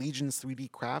goes by Legion's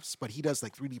 3D Crafts, but he does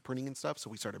like 3D printing and stuff. So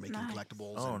we started making Nice.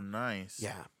 collectibles. Oh, and, nice.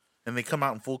 yeah, And they come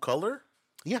out in full color?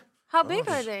 yeah. How big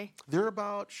are they? They're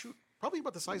probably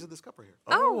about the size of this cup right here.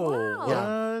 Oh, wow.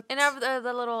 Yeah. What? And have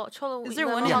the little cholo. Is there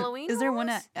the one? little At, Halloween? is there one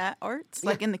ones? at Arts?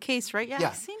 Like in the case, right? Yeah, Yeah.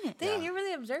 I've seen it. Dang, you're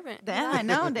really observant. Damn, I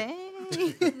know. Dang.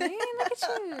 Man, look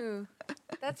at you.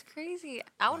 That's crazy.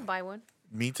 I would buy one.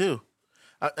 Me too.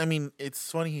 I mean, it's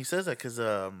funny he says that because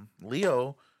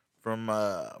Leo from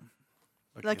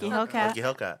Lucky Hellcat. Lucky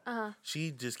Hellcat, Uh-huh.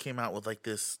 she just came out with like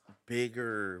this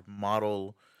bigger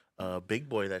model big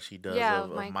boy that she does Yeah,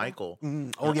 of of Michael.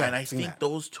 Oh yeah, And I I've seen think that.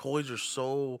 those toys are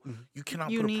so you cannot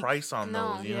put Unique. a price on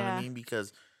No. those. You know what I Yeah. mean?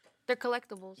 Because They're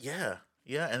collectibles. yeah,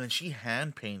 and then she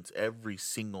hand paints every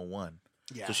single one.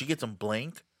 Yeah. So she gets them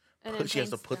blank. And then She has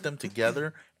to paints put them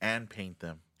together and paint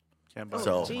them. Can't buy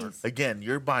So them. jeez. again,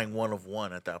 you're buying one of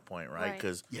one at that point, right? Right.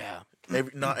 Because Yeah.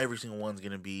 not every single one's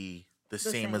gonna be the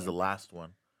same as the same. last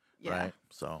one, Yeah. right?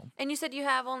 So And you said you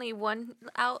have only one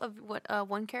out of what?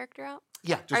 One character out?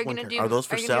 Yeah. Are Just you one gonna character. do? Are those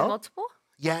for you gonna sale? do multiple?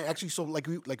 Yeah, actually, so like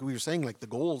we were saying, like the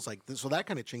goals, like so that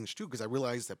kind of changed too, because I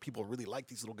realized that people really like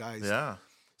these little guys. yeah,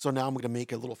 So now I'm gonna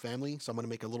make a little family. So I'm gonna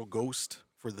make a little ghost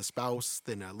for the spouse,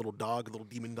 then a little dog, a little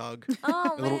demon dog,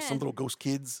 Oh man. some little ghost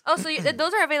kids. Oh, so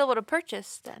those are available to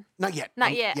purchase then? Not yet.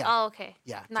 Not yet. Yeah. Oh, okay.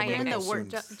 Yeah, so Not I'm yet. gonna Okay. make work.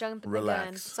 those soon. Jump the gun.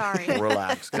 relax. Sorry.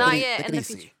 relax. Not it- yet. take In it the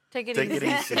easy. future. Take it Take easy.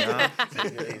 it easy, huh?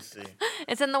 Take it easy.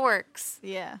 It's in the works.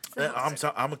 Yeah.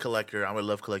 I'm a collector. I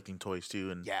love collecting toys too,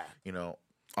 and Yeah. you know,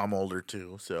 I'm older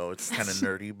too, so it's kind of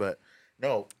nerdy. But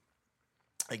no,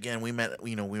 again,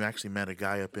 we actually met a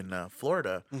guy up in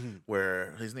Florida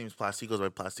where his name is Plastic. He goes by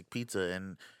Plastic Pizza,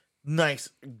 and nice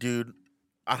dude.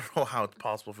 I don't know how it's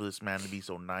possible for this man to be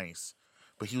so nice,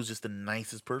 but he was just the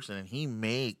nicest person, and he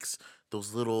makes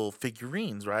those little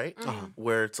figurines, right?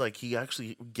 Where it's like he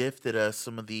actually gifted us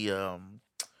some of the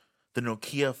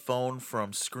Nokia phone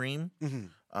from Scream.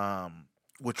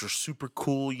 which are super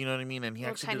cool. You know what I mean? And he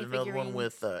Little actually did tiny another one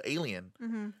figurines. with Alien.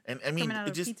 Mm-hmm. And I mean, Coming out it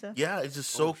of just pizza. it's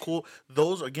just so cool.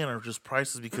 Those again are just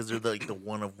priceless because they're like the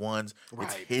one of ones. It's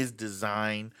Right. his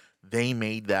design. They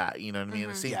made that. You know what I mean?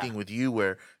 And the same Yeah. thing with you,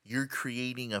 where you're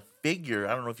creating a figure.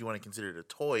 I don't know if you want to consider it a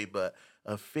toy, but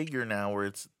a figure now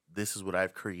where this is what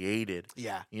I've created.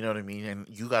 Yeah. You know what I mean? And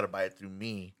you got to buy it through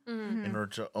me in order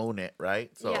to own it,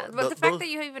 right? So yeah, but the fact that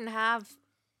you even have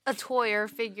a toy or a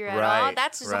figure at all, Right,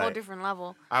 that's just a whole right. different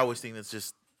level. I always think that's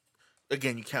just,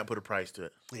 again, you can't put a price to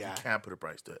it. Yeah. You can't put a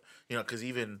price to it. You know, because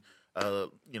even,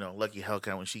 Lucky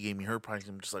Hellcat, when she gave me her price,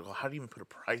 I'm just like, well, how do you even put a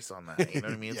price on that? You know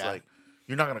what I mean? It's Yeah. like,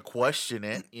 you're not going to question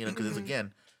it, because it's,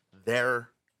 again,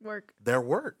 their Work.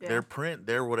 work, Yeah. their print,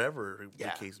 their whatever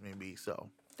Yeah. the case may be. So,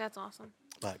 That's awesome.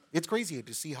 But it's crazy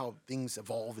to see how things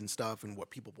evolve and stuff and what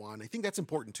people want. I think that's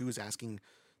important too, is asking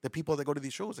the people that go to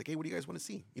these shows, like, hey, what do you guys want to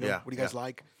see? You know, Yeah, what do you guys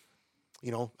like?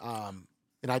 You know,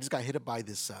 and I just got hit up by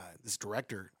this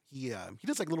director. He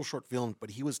does like little short films,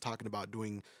 but he was talking about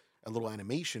doing a little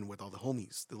animation with all the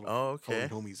homies. The little okay.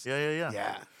 Halloween homies. Yeah.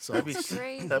 Yeah. So That'd be, That's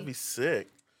crazy. that'd be sick.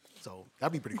 so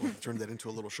that'd be pretty cool to turn that into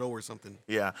a little show or something.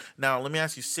 Yeah. Now, let me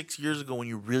ask you, 6 years ago when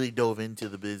you really dove into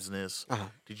the business, Uh-huh.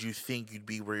 did you think you'd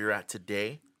be where you're at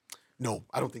today? No,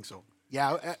 I don't think so.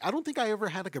 Yeah, I don't think I ever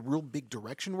had like a real big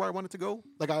direction where I wanted to go.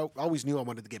 Like I always knew I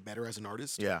wanted to get better as an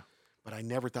artist. Yeah. But I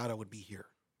never thought I would be here.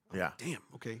 I'm Yeah. like, damn.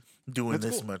 Okay. Doing That's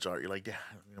this cool. much art, you're like, yeah,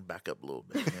 I'm gonna back up a little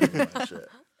bit. You know, like shit.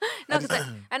 No, because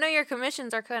I know your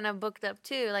commissions are kind of booked up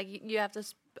too. Like you have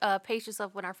to pace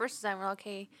yourself. When our first design, we're like,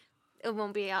 okay, it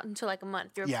won't be out until like a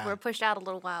month. Yeah. We're pushed out a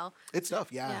little while. It's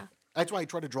tough. Yeah. Yeah. That's why I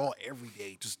try to draw every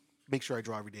day. Just make sure I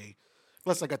draw every day.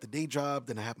 Plus, I got the day job.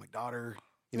 Then I have my daughter.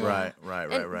 You know.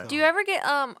 Right. And do you ever get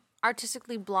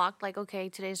artistically blocked? Like, okay,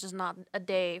 today's just not a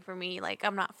day for me. Like,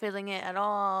 I'm not feeling it at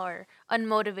all, or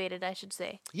unmotivated, I should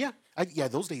say. Yeah.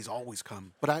 Those days always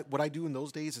come. But what I do in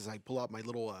those days is I pull out my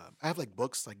little. I have like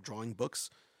books, like drawing books.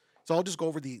 So I'll just go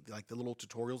over the little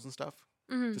tutorials and stuff,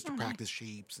 just to practice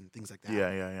shapes and things like that.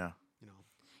 Yeah. You know.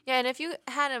 Yeah, and if you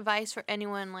had advice for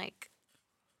anyone like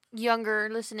younger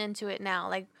listening to it now,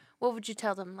 like what would you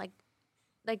tell them? Like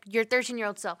your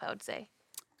 13-year-old self, I would say.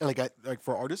 Like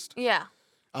for artists. Yeah.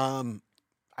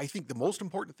 I think the most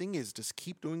important thing is just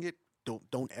keep doing it.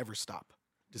 Don't ever stop.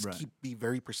 Just Right. be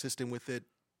very persistent with it.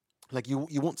 Like you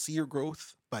won't see your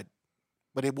growth, but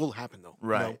it will happen though. you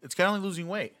Right. know? It's kind of like losing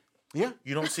weight. Yeah.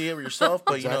 You don't see it yourself,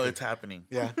 but you know Exactly. it's happening.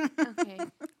 Yeah. Okay.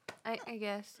 I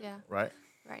guess. Yeah. Right.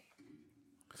 Right.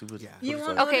 See what- Yeah. what You it's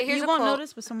won't, like. Okay, here's you a won't quote.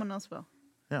 notice, but someone else will.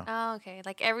 Oh, okay.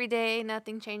 Like every day,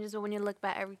 nothing changes, but when you look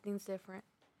back, everything's different.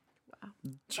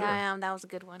 Sure. Damn, that was a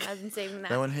good one. I've been saving that.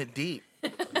 That one hit deep.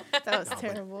 That was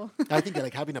terrible. I think that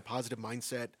like having a positive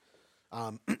mindset,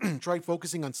 try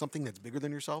focusing on something that's bigger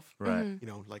than yourself. Right. Mm-hmm. You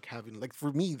know, like having like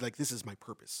for me, like this is my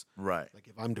purpose. Right. Like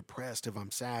if I'm depressed, if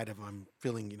I'm sad, if I'm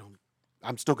feeling,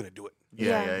 I'm still gonna do it.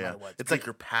 Yeah. Yeah. Yeah. No, what? It's like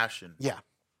your passion. Yeah.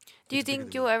 Do you It's bigger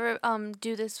think than you'll ever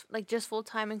do this like just full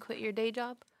time and quit your day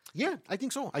job? Yeah, I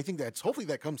think so. I think hopefully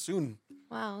that comes soon.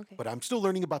 Wow. Okay. But I'm still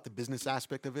learning about the business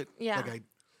aspect of it. Yeah. Like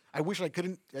I wish I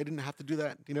didn't have to do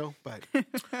that, but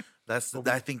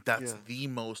I think that's yeah. the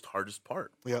most hardest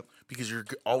part. yep. Because you're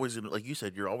always gonna, like you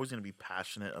said, you're always gonna be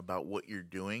passionate about what you're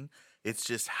doing. It's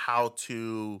just how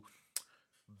to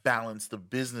balance the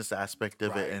business aspect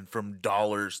of Right. it and from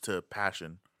dollars to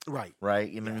passion. Right.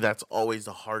 Right. That's always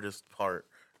the hardest part.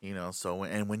 So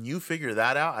when you figure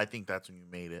that out, I think that's when you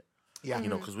made it. Yeah.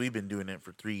 Because we've been doing it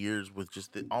for 3 years with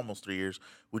almost 3 years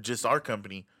with just our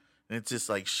company. And it's just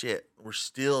like, shit, we're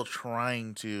still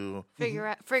trying to figure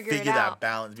it that out.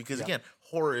 balance. Because Yeah. again,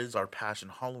 horror is our passion.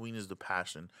 Halloween is the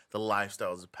passion. The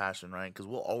lifestyle is the passion, right? Because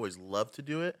we'll always love to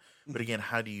do it. But again,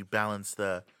 how do you balance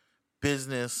the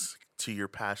business to your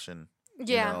passion?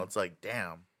 Yeah. It's like,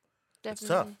 damn, Definitely. it's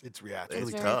tough. It's it's It's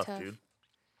really very tough, tough. dude.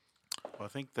 Well, I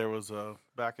think there was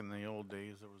back in the old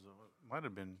days, might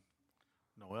have been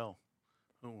Noel,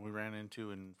 who we ran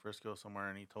into in Frisco somewhere,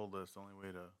 and he told us the only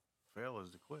way to fail is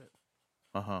to quit.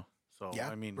 Uh-huh. So, Yeah,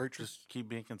 I mean, very true. just keep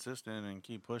being consistent and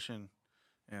keep pushing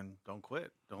and don't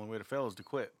quit. The only way to fail is to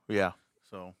quit. Yeah.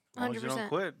 So, as long as you 100%. don't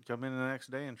quit, come in the next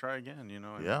day and try again, and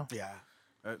Yeah. Yeah.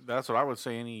 That's what I would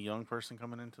say. Any young person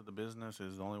coming into the business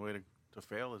is the only way to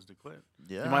fail is to quit.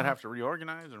 Yeah. You might have to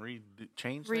reorganize and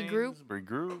change Regroup. things,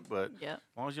 regroup, but Yeah. as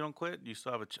long as you don't quit, you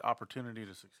still have an opportunity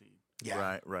to succeed.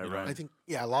 Yeah. Right. You know, I think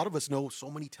a lot of us know so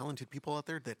many talented people out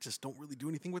there that just don't really do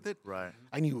anything with it. Right.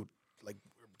 I knew like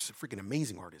just a freaking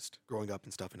amazing artist growing up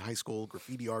and stuff in high school,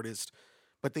 graffiti artist,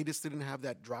 but they just didn't have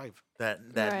that drive. That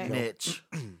Right. niche.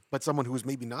 But someone who is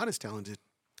maybe not as talented,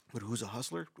 but who's a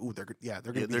hustler, they're gonna be they're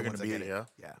the gonna ones that be get it, it. yeah.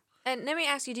 Yeah. And let me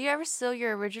ask you, do you ever sell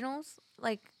your originals?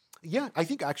 Like, Yeah, I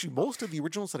think actually most of the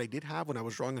originals that I did have when I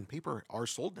was drawing on paper are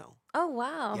sold now. oh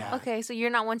wow, Yeah. okay, so you're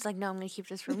not one to like, no, I'm gonna keep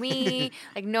this for me.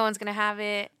 Like, no one's gonna have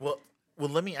it. Well,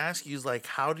 let me ask you, is like,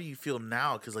 how do you feel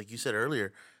now? Because, like you said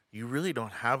earlier, you really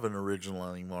don't have an original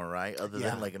anymore, right? Other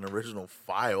Yeah. than like an original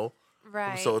file.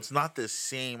 Right. So it's not the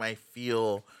same. I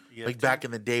feel like back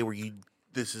in the day where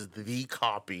this is the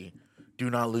copy. Do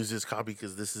not lose this copy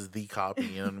because this is the copy.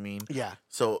 You know what I mean? Yeah.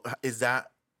 So is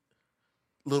that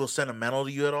a little sentimental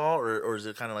to you at all, or is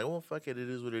it kind of like, well, fuck it, it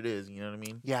is what it is? You know what I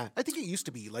mean? Yeah, I think it used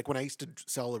to be like when I used to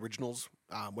sell originals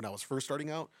when I was first starting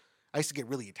out. I used to get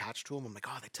really attached to them. I'm like,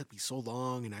 oh, that took me so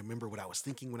long, and I remember what I was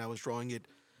thinking when I was drawing it.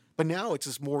 But now it's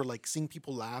just more like seeing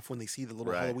people laugh when they see the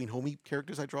little Right. Halloween homie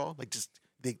characters I draw. Like just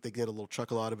they get a little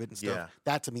chuckle out of it and stuff. Yeah.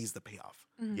 That to me is the payoff.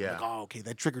 Yeah. Like, oh, okay,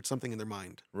 that triggered something in their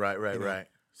mind. Right. you know? Right.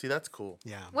 See, that's cool.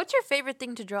 Yeah. What's your favorite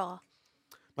thing to draw?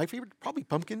 My favorite probably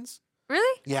pumpkins.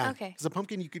 Really? Yeah. Okay. Because a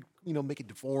pumpkin you could make it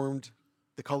deformed.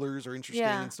 The colors are interesting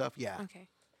Yeah. and stuff. Yeah. Okay.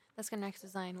 That's the next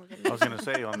design we're I gonna was gonna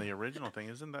say on the original thing,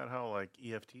 isn't that how like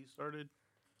EFT started?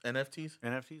 NFTs?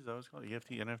 NFTs, that was called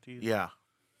EFT, NFTs. Yeah.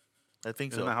 I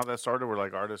think Isn't so. that how that started? Where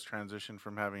like artists transition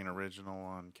from having an original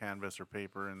on canvas or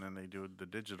paper, and then they do the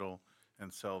digital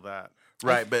and sell that.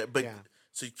 Right, but Yeah.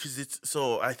 so because it's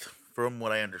so from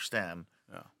what I understand,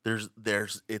 Yeah.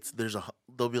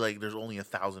 they'll be like there's only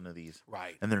 1,000 of these,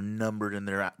 Right. and they're numbered and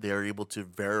they are able to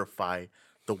verify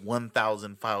the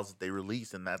 1,000 files that they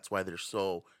release, and that's why they're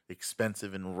so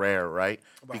expensive and rare, right?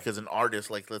 Right. Because an artist,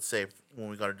 like let's say when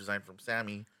we got a design from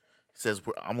Sammy, says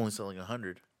I'm only selling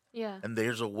 100, Yeah. and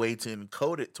there's a way to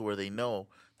encode it to where they know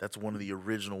that's one of the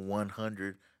original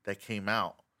 100 that came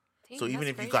out. Dang, So even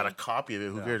that's if you got a crazy. copy of it,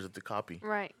 who Yeah. cares? It's a copy.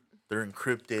 Right. They're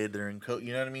encrypted. They're encoded.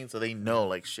 You know what I mean? So they know,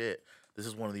 like, shit, this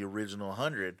is one of the original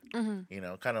 100. Mm-hmm. You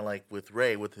know, kind of like with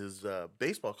Ray with his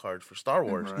baseball cards for Star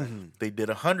Wars. Right. They did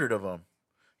 100 of them.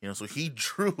 You know, so he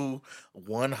drew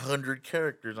 100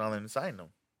 characters on them and signed them.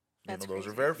 You That's know, those are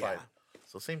crazy. verified. Yeah.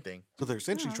 So same thing. So they're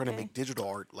essentially trying to okay. make digital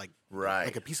art like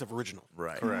Right. a piece of original.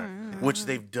 Right. Correct. Which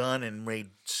they've done and made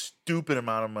stupid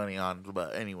amount of money on.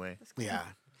 But anyway. Yeah.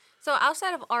 So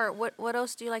outside of art, what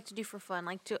else do you like to do for fun?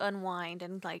 Like to unwind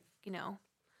and like, you know.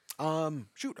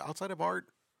 Shoot, outside of art,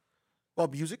 well,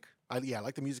 music. I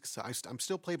like the music. I'm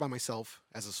still playing by myself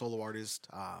as a solo artist.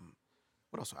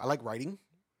 What else? I like writing.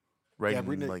 Riding I've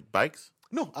written it- like bikes?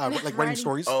 No, like writing Writing.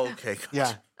 stories. Oh, okay.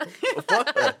 Yeah,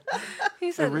 He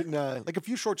I've said, written like a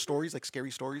few short stories, like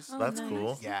scary stories. Oh, That's nice.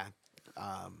 cool. Yeah.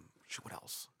 Shoot, what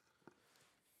else?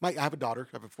 I have a daughter.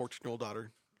 I have a 14-year-old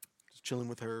daughter. Just chilling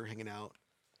with her, hanging out.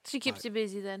 she keeps you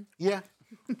busy then. Yeah,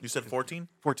 You said 14?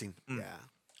 14. Yeah,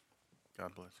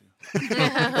 God bless you.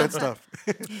 that stuff.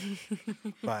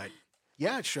 But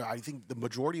yeah, sure. I think the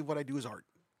majority of what I do is art.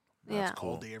 Yeah.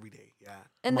 All day, every day. Yeah,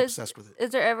 And I'm there's- obsessed with it. Is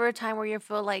there ever a time where you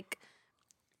feel like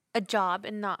a job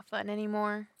and not fun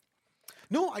anymore?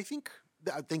 No, I think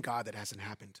thank God that hasn't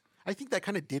happened. I think that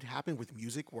kind of did happen with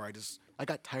music, where I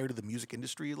got tired of the music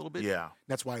industry a little bit. Yeah.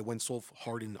 That's why I went so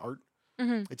hard in art.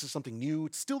 Mm-hmm. It's just something new.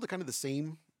 It's still the kind of the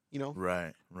same,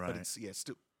 Right. but it's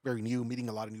still very new. Meeting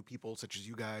a lot of new people, such as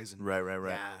you guys. And Right.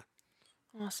 Yeah,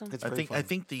 Awesome. it's I very think fun. I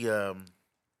think the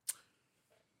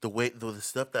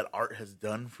stuff that art has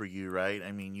done for you, right?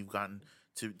 I mean, you've gotten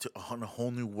to a whole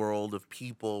new world of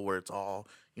people where it's all,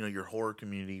 your horror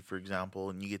community, for example,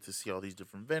 and you get to see all these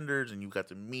different vendors, and you got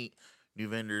to meet new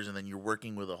vendors, and then you're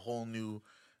working with a whole new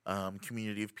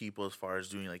community of people as far as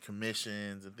doing like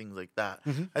commissions and things like that.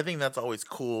 Mm-hmm. I think that's always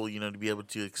cool, to be able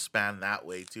to expand that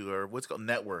way too, or what's called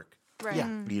network. Right.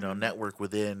 Yeah. Network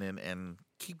within and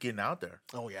keep getting out there.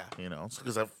 Oh yeah,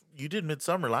 Because you did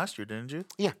Midsummer last year, didn't you?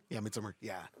 yeah. Midsummer.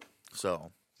 Yeah,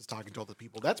 So just talking to all the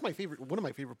people. That's my favorite. One of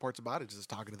my favorite parts about it is just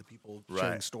talking to the people,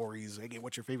 sharing Right. stories. Hey,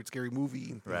 what's your favorite scary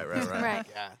movie? And Right. Right.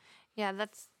 Yeah, Yeah,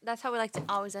 that's how we like to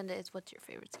always end it. Is what's your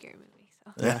favorite scary movie?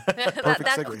 So Yeah. Perfect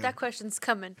segue. that question's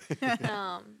coming.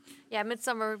 Yeah,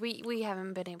 Midsummer. We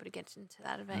haven't been able to get into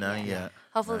that event Not yet. yet.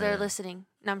 Hopefully Not they're yet. listening.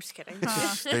 No, I'm just kidding.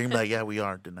 They're gonna be like, yeah, we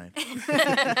are tonight.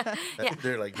 Yeah,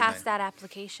 They're like, pass "Denied." that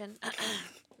application.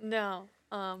 No.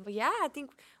 But yeah, I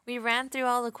think we ran through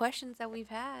all the questions that we've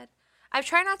had. I've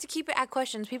tried not to keep it at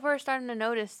questions. People are starting to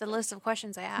notice the list of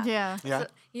questions I have. Yeah. yeah. So,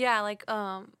 yeah, like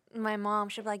my mom,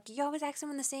 she'd be like, "You always ask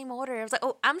them in the same order." I was like,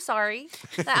 "Oh, I'm sorry.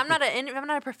 I'm not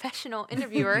a professional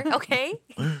interviewer. Okay,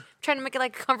 trying to make it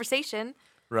like a conversation."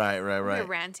 Right. You're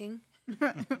ranting.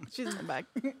 She's in the back.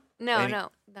 No, Any- no,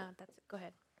 that's it. Go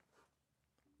ahead.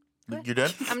 You're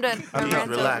done? I'm done. I My mean, rant's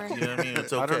relax. over. You know what I mean?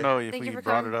 It's okay. I don't know if Thank we you for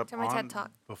brought coming it up to my TED on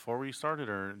Talk. before we started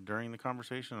or during the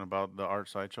conversation about the Art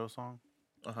Sideshow song.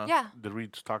 Yeah. Did we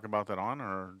just talk about that or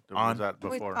On. was that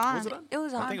Wait, before? on. Was it on? It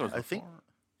was on. I think it was I think- before.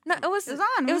 No, it was. It was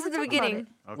on. It We was were at the talking about beginning.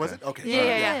 Okay. Was it? Okay. Yeah,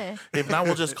 yeah. If not,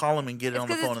 we'll just call him and get it It's on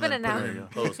the 'cause phone it's and then been put it an in hour.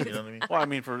 post. You know what I mean? Well, I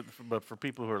mean, but for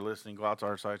people who are listening, go out to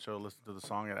our sideshow, listen to the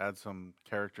song. It adds some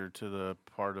character to the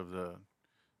part of the,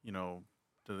 to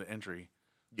the entry.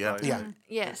 Yeah. Right? Yeah.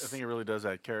 Yes. I think it really does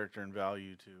add character and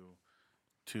value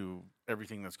to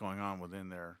everything that's going on within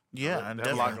there. Yeah, They and have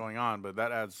a lot definitely. going on, but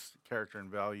that adds character and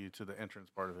value to the entrance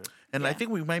part of it. And I Yeah. think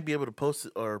we might be able to post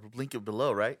it or link it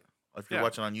below, right? If you're Yeah.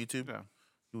 watching on YouTube, Yeah.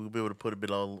 we'll be able to put it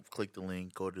below, click the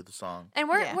link, go to the song. And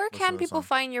where Yeah. where Listen can to the people song.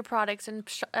 find your products? And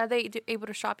are they able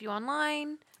to shop you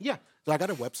online? Yeah. So I got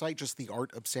a website, just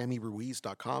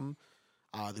theartofsammyruiz.com.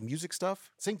 The music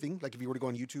stuff, same thing. Like if you were to go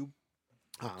on YouTube,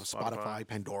 Spotify,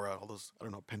 Pandora, all those. I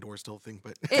don't know, Pandora's still a thing,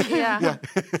 but Yeah. yeah.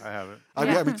 I have it.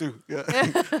 Yeah, me too. Yeah.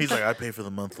 He's like, I pay for the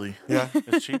monthly. Yeah.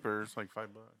 It's cheaper. It's like $5.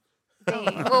 Hey,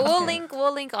 well, we'll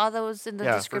link all those in the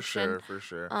Yeah, description. for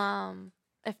sure.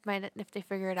 If they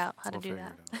figure it out how to We'll do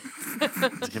figure that. it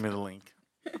out. Just give me the link.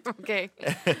 Okay.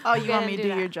 Oh, you Go want ahead me and to do do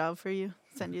your that. job for you?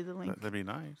 Send you the link. That'd be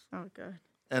nice. Oh god.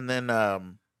 And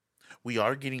then we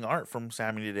are getting art from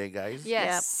Sammy today, guys.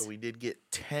 Yes. So we did get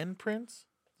 10 prints.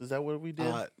 Is that what we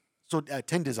did? So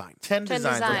 10 designs. 10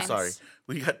 designs. I'm designs. sorry.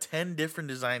 We got 10 different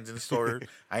designs in store.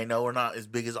 I know we're not as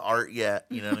big as art yet,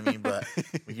 you know what I mean? But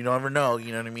you never know,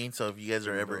 you know what I mean? So if you guys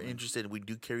are ever interested, we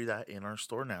do carry that in our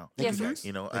store now, Thank Yes. you guys.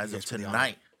 you know, Thank as you of guys for the honor.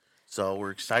 tonight. So we're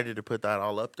excited to put that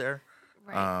all up there.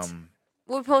 Right.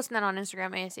 We'll be posting that on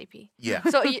Instagram ASAP. Yeah.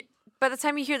 So by the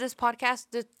time you hear this podcast,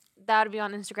 that'll be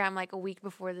on Instagram like a week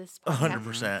before this podcast.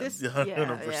 100%. This-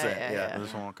 100%. yeah, Yeah.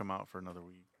 This one won't come out for another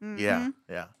week. Yeah.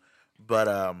 Yeah.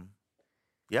 But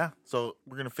yeah. So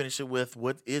we're gonna finish it with,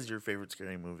 what is your favorite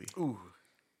scary movie? Ooh,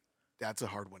 that's a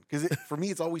hard one. Because for me,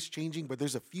 it's always changing, but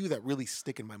there's a few that really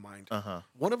stick in my mind. Uh-huh.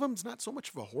 One of them's not so much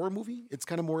of a horror movie. It's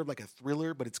kind of more of like a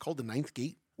thriller, but it's called The Ninth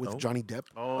Gate with Oh. Johnny Depp.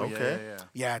 Oh, Okay. yeah.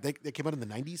 Yeah, they came out in the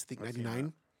 90s, I think I've seen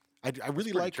 99. I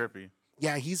really Pretty like trippy.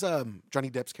 Yeah, he's Johnny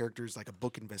Depp's character is like a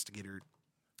book investigator,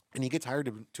 and he gets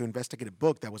hired to investigate a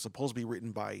book that was supposed to be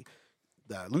written by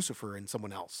Lucifer and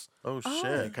someone else. Oh, And shit.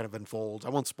 it kind of unfolds. I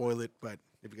won't spoil it, but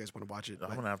if you guys want to watch it, I'm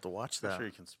but- gonna have to watch I'm that. sure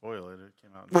you can spoil it. It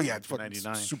came out in well, yeah, it's fucking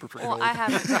 1999. super freaking Well, old. I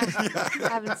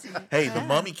haven't seen it. Hey, The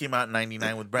Mummy came out in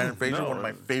 '99 with Brandon Fraser, No. one of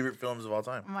my favorite films of all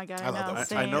time. Oh my god. I love that one.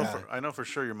 Same. I know Yeah. I know for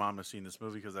sure your mom has seen this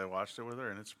movie because I watched it with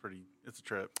her, and it's a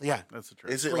trip. Yeah, That's a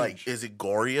trip. Is it Strange. is it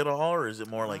gory at all, or is it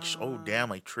more like, oh damn,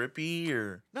 like trippy,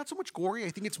 or not so much gory. I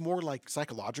think it's more like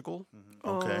psychological.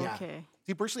 Oh, okay, Yeah. okay.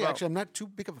 See, personally, Well- actually, I'm not too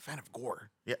big of a fan of gore.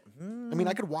 yeah, I mean,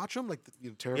 I could watch them, like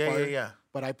yeah, Terrifier. yeah,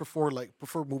 But I prefer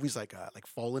movies like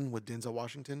Fallen with Denzel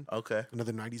Washington, okay,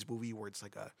 another '90s movie where it's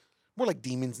like more like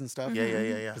demons and stuff. yeah,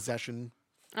 yeah. Possession.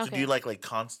 So Okay. do you like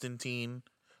Constantine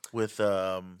with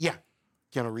Yeah,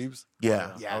 Keanu Reeves.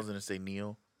 Yeah, Yeah. I was gonna say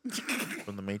Neo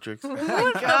from The Matrix. Oh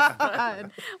my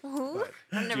god. Who?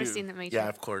 I've never Dude. seen the Matrix. Yeah,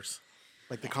 of course.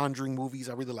 Like the Conjuring movies,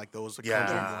 I really like those. The Yeah,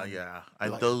 Conjuring one. yeah. I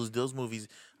Like- those movies.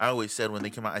 I always said when they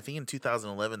came out. I think in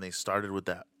 2011 they started with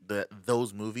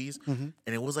those movies, Mhm.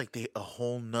 and it was like a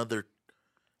whole nother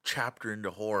chapter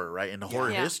into horror, right? Into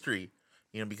horror Yeah. history.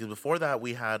 You know, because before that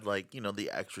we had The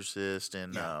Exorcist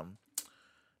and Yeah.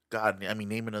 God, I mean,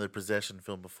 name another possession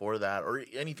film before that, or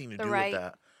anything to The do Rite. with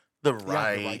that. The Yeah, The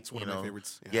Right, Right's one you of my know.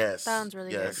 favorites. Yeah. Yes, Sounds really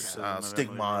good. yes. Yeah.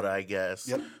 Stigmata, I guess.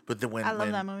 Yep. But then when I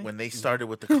love that movie. when they started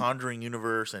with the Conjuring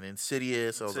universe and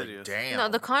Insidious, I was like, Insidious. damn. No,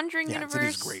 the Conjuring Yeah,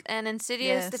 Insidious is universe great. and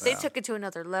Insidious, Yes. that they Yeah. took it to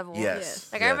another level.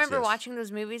 Yes. Like yes, I remember yes. watching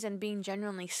those movies and being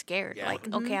genuinely scared. Yeah.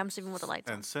 Like, okay, I'm sleeping with the lights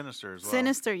on. And Sinister as well.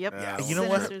 Sinister. Yep. Yeah. And you know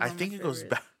what? Sinister's I one of think my it goes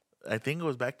favorites. back. I think it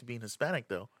goes back to being Hispanic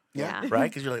though, Yeah. right?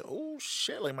 Because you're like, oh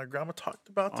shit, like my grandma talked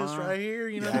about this right here.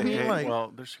 You know what I mean? Hey, Like,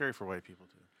 well, they're scary for white people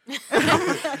too.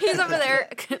 He's over there.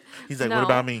 he's like, No. what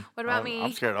about me? What about me?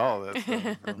 I'm scared of all of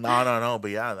this. No.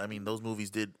 But yeah, I mean, those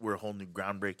movies were a whole new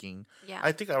groundbreaking. Yeah.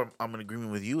 I think I'm in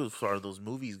agreement with you as far as those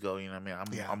movies go. You know, what I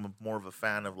mean, Yeah. I'm more of a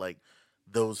fan of like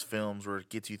those films where it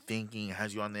gets you thinking,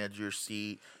 has you on the edge of your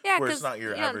seat. Yeah, where because it's not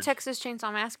your you know, average. Texas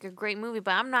Chainsaw Massacre, great movie,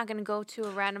 but I'm not gonna go to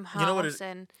a random house You know what it-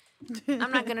 and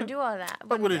I'm not gonna do all that.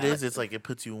 But what it is, it's like it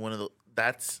puts you in one of the.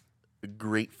 That's a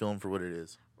great film for what it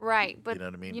is. right? But know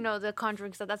what I mean? you know, the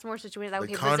Conjuring stuff, that's more situated. Like,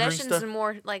 The okay, Conjuring possessions stuff? are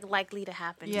more like likely to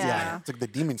happen. Yeah. Yeah. It's like the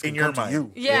demons In can your come to mind.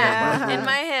 you. Yeah, Yeah. in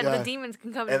my head, Yeah. the demons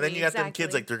can come to And then me. you got them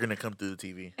kids exactly. like they're gonna come through the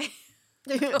TV.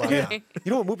 Okay.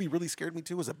 You know what movie really scared me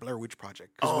too was a Blair Witch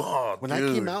Project. 'Cause Oh, when that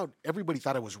came dude. out, everybody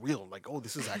thought it was real. Like, oh,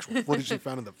 this is actual footage they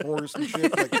found in the forest and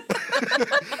shit. Like,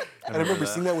 And I remember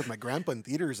seeing that with my grandpa in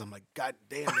theaters. I'm like, God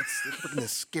damn, that's freaking the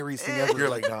scariest thing ever. You're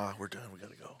like, nah, we're done. We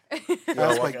gotta go.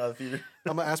 I Walk out of the theater.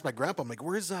 I'm gonna ask my grandpa. I'm like,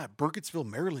 "Where's Burkittsville,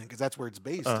 Maryland? Because that's where it's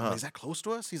based. I'm like, is that close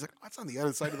to us?" He's like, "Oh, it's on the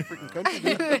other side of the freaking country."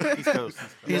 Dude. East Coast.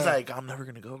 He's like, I'm never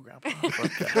gonna go, Grandpa.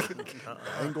 Fuck that.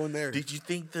 I ain't going there. Did you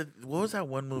think that what was that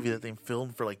one movie that they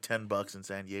filmed for like $10 in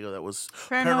San Diego that was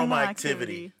Paranormal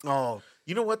Activity? Oh,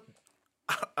 You know what?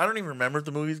 I don't even remember if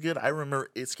the movie's good. I remember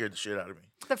it scared the shit out of me.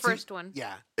 The first one.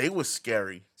 yeah. It was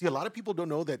scary. See, a lot of people don't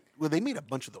know that. Well, they made a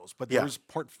bunch of those, but Yeah. there's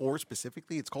part 4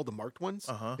 specifically. It's called The Marked Ones,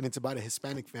 and it's about a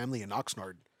Hispanic family in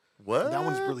Oxnard. What? That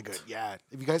one's really good. Yeah,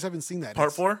 if you guys haven't seen that, Part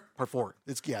it's- 4? Part 4.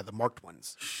 It's The Marked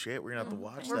Ones. Shit, we're gonna have to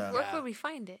watch Where, that. where could we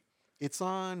find it? It's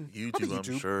on YouTube,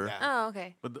 probably I'm sure. Yeah. Oh,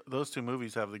 okay. But those two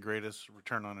movies have the greatest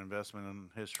return on investment in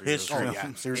history. History. Oh Those yeah,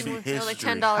 films. seriously. History. Like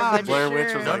 $10 Oh, budget. Blair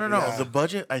Witch was or- No, no, no. Yeah. The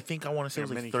budget, I think I want to say it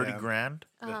was Like a like mini 30 cab. grand,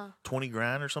 Uh-huh. 20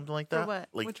 grand or something like that. what?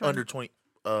 Like Which one? under 20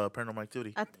 Paranormal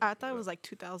Activity. I thought it was like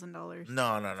 $2,000. No.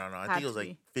 I Had think it was to like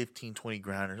be. 15, 20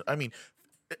 grand. I mean,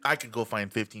 I could go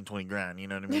find 15, 20 grand, you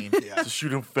know what I mean? Yeah. To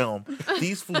shoot a film.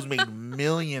 These fools made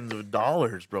millions of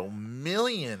dollars, bro.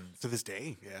 Millions. To this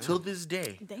day, yeah. Till this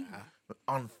day. Damn.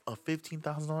 On a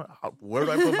 $15,000, where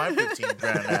do I put my 15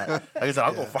 grand at? Like I said,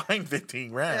 I'll go find 15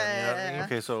 grand. You know what I mean?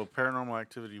 Okay, so Paranormal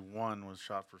Activity 1 was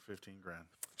shot for 15 grand.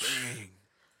 Dang.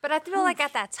 But I feel like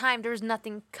at that time there was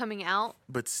nothing coming out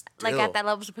But still, like at that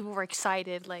level, so people were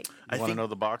excited. Like, I You want to think know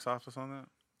the box office on that?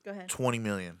 Go ahead. 20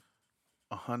 million.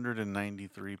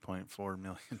 193.4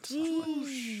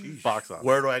 million. Box office.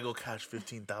 Where do I go cash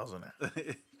 15,000 at?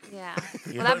 yeah.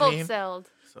 You Well, know that what I boat mean? sailed.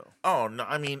 So Oh no!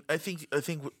 I mean, I think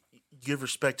give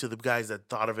respect to the guys that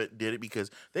thought of it, did it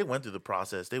because they went through the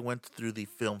process. They went through the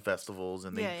film festivals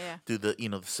and they Yeah. do the the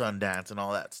Sundance and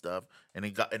all that stuff, and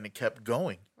it kept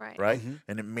going, Right. right,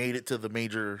 and it made it to the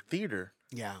major theater.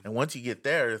 Yeah. And once you get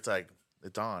there, it's like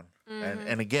it's on.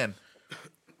 And again,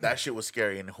 that shit was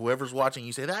scary. And whoever's watching,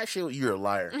 you say that shit, you're a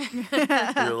liar. You're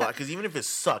a liar. Because even if it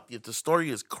sucked, if the story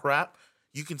is crap,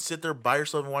 you can sit there by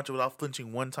yourself and watch it without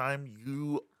flinching one time.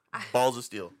 You balls of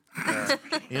steel.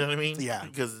 You know what I mean? Yeah.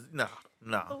 Because no.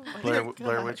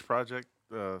 Blair Witch Project,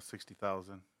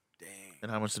 60,000. Dang. And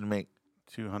how much did it make?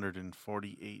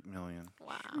 248 million.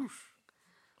 Wow.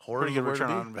 Horror Pretty good word to return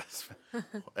be. on investment.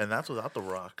 And that's without the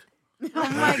Rock. Oh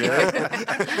my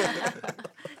god.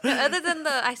 No, other than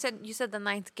you said the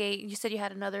Ninth Gate. You said you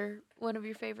had another one of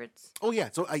your favorites. Oh yeah.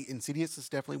 So Insidious is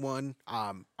definitely one.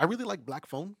 I really like Black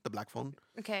Phone. The Black Phone.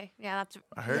 Okay, yeah, that's.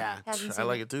 I heard. Yeah. Hasn't I seen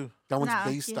like it. it too. That one's Nah,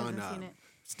 based he on hasn't seen it.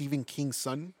 Stephen King's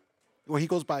son. Well, he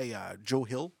goes by Joe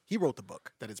Hill. He wrote the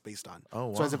book that it's based on.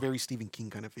 Oh, So it has a wow. very Stephen King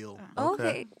kind of feel. Oh, Okay.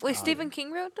 okay. Wait, Stephen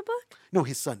King wrote the book? No,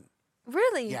 his son.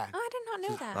 Really? Yeah. Oh, I did not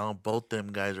know that. Oh, both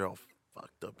them guys are all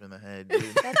fucked up in the head, dude.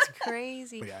 That's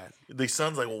crazy. But yeah. The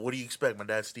son's like, well, what do you expect? My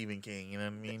dad's Stephen King. You know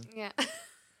what I mean? Yeah.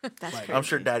 That's Like, crazy. I'm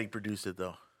sure Daddy produced it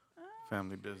though.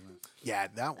 Family business. Yeah,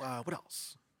 that. What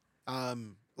else? A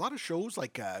lot of shows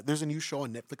like there's a new show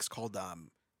on Netflix called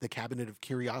The Cabinet of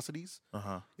Curiosities, Uh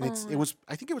huh. and it was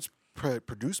I think it was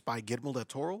produced by Guillermo del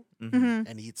Toro, Mhm.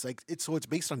 and it's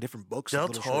based on different books. Del and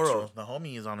little short Toro, stories. the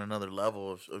homie, is on another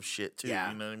level of shit too.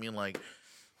 Yeah. You know what I mean? Like,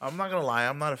 I'm not gonna lie,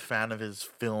 I'm not a fan of his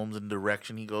films and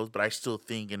direction he goes, but I still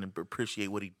think and appreciate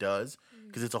what he does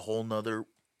because it's a whole nother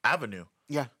avenue.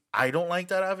 Yeah, I don't like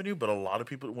that avenue, but a lot of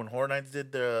people, when Horror Nights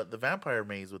did the vampire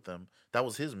maze with them, that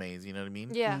was his maze. You know what I mean?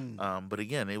 Yeah. But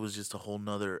again, it was just a whole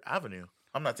nother avenue.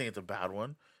 I'm not saying it's a bad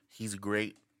one. He's a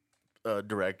great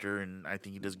director, and I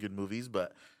think he does good movies,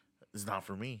 but it's not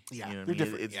for me. Yeah, you know what they're I mean?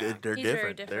 different, It's, yeah. they're He's very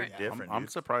different. different. They're different. I'm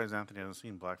dude. surprised Anthony hasn't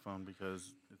seen Black Phone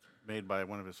because it's made by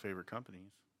one of his favorite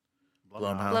companies.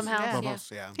 Blumhouse. Blumhouse, Yeah. yeah.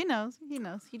 Blumhouse, yeah. He knows. He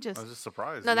knows. He I just. was just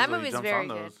surprised. No, that Usually he movie's jumps very on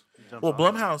good. those. He jumps Well, on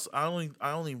those. Blumhouse,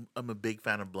 I only am a big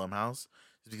fan of Blumhouse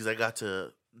because I got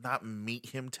to not meet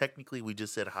him technically. We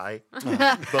just said hi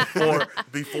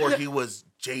before he was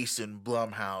Jason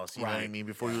Blumhouse. You know what I Right. mean?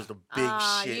 Before he was the big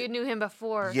shit. You knew him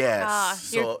before.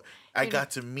 Yes. You're- So I you're-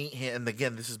 got to meet him, and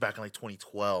again, this is back in like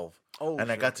 2012, Oh,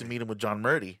 and I sure, got to okay. meet him with John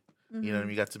Murdy. You know what I mean?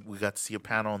 We got to see a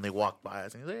panel, and they walked by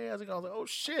us, and he's like, "Hey, how's it going?" I was like, "Oh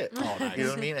shit!" Oh, nice. You know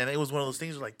what I mean? And it was one of those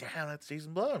things where like, "Damn, that's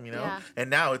Jason Blum," you know. Yeah. And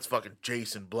now it's fucking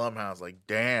Jason Blumhouse. Like,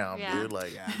 damn, Yeah. dude.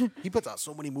 Like, Yeah, he puts out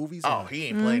so many movies. oh, and- he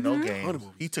ain't playing no Ton of games. movies.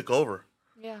 He took over.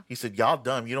 Yeah. He said, "Y'all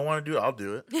dumb. You don't want to do it. I'll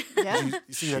do it." Yeah.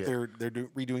 you see that Shit. they're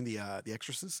redoing the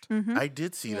Exorcist. I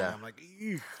did see Yeah. I'm like,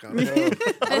 eek, I don't know.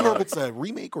 I don't know if it's a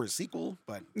remake or a sequel,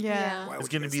 but Yeah. why It's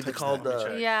would you gonna guys be touch called that?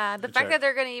 the. Yeah. The Let me fact check. that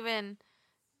they're gonna even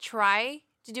try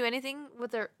to do anything with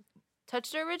their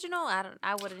touch the original,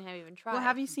 I wouldn't have even tried. Well,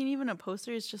 have you seen even a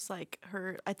poster? It's just like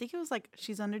her. I think it was like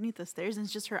she's underneath the stairs, and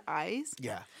it's just her eyes.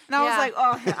 Yeah. And I was Yeah. like,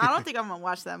 oh, I don't think I'm gonna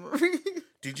watch that movie.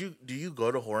 Do you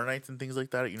go to horror nights and things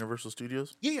like that at Universal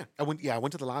Studios? Yeah. I went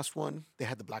to the last one. They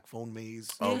had the Black Phone maze.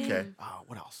 Okay,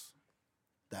 What else?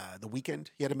 The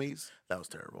Weekend, he had a maze. that was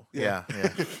terrible. Yeah.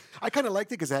 Yeah. I kind of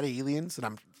liked it because it had aliens, and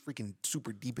I'm freaking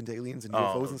super deep into aliens and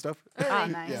UFOs and stuff. Really? Oh,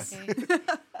 nice. Okay.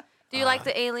 Do you like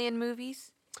the alien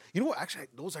movies? You know what? Actually,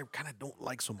 those I kind of don't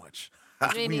like so much.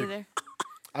 Me weird.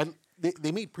 neither.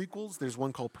 They made prequels. There's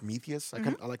one called Prometheus.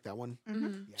 I like that one. Yeah.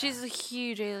 She's a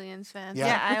huge aliens fan. Yeah.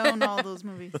 Yeah, I own all those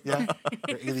movies. Yeah.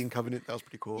 Or Alien Covenant. That was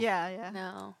pretty cool. Yeah.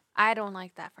 No, I don't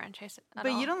like that franchise at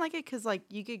But all. you don't like it because like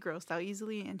you get grossed out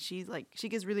easily, and she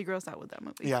gets really grossed out with that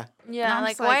movie. Yeah. And Yeah, I'm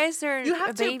like just why is there You a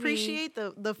have to baby? appreciate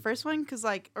the first one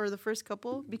or the first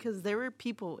couple because there were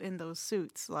people in those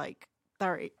suits like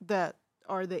that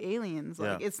are the aliens.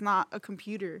 Like Yeah. it's not a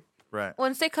computer. Right.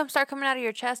 Once they start coming out of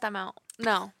your chest, I'm out.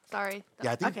 No, sorry.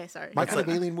 Yeah, I think Okay, sorry. my kind of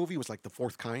alien movie was like The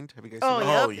Fourth Kind. Have you guys Oh, seen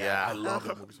that? Oh yeah. I love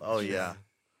that movie. So Oh much. yeah.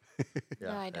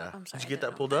 No, I don't. I'm sorry. Did I you get that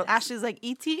don't pulled know. up? Ashley's like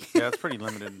E.T. Yeah, it's pretty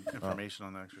limited information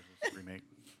on the Exorcist remake.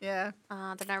 Yeah.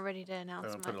 They're not ready to They announce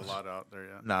haven't much. put a lot out there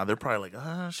yet. Nah, they're probably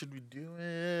like, should we do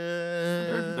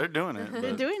They're it? doing it. They're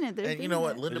but doing it. They're And you doing know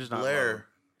what, it. Linda there's just not a lot Blair. of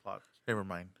plot. Never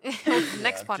mind. Next Yeah,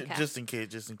 podcast. just in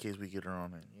case we get her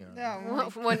on it. You know. Yeah,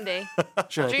 One day.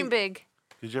 Should I Dream think- big.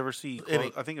 Did you ever see?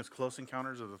 Any- I think it's Close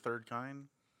Encounters of the Third Kind.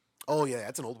 Oh yeah,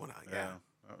 that's an old one. Yeah.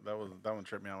 That one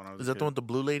tripped me out when I was. Is a that the kid. one with the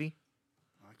blue lady?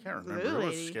 I can't remember. Blue It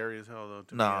was Lady. scary as hell though.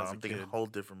 To No, me as a I'm thinking kid. a whole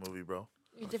different movie, bro.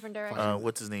 Different direction.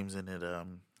 What's his name's in it?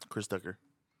 Chris Tucker.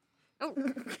 Oh.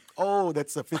 Oh,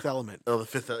 that's The Fifth Element. Oh, the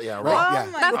fifth. Yeah, Oh right.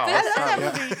 Yeah. my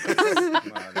god.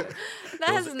 That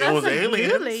has It was nothing.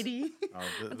 aliens. Blue lady.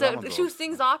 Who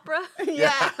sings opera?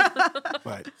 Yeah.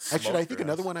 But actually, I Smoked think her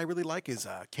another ass. one I really like is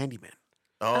Candyman.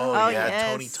 Oh, Oh, yeah,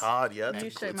 Tony yes. Todd. Yeah, You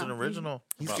it's shut an my- original.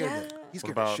 He About- scared the, he What scared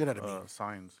the about shit out of me.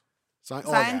 Signs? Signs?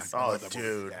 Signs? I Oh, love that movie.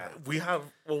 dude, Yeah. we have.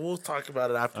 Well, we'll talk about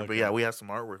it after. But Okay. yeah, we have some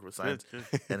artwork with signs, Good.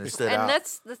 and it stood And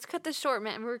out. let's cut this short,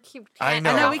 man. I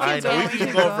know, know, we I keep know. going, We we keep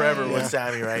keep going going. forever Yeah. with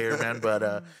Sammy right here, man.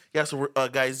 But yeah, so we're,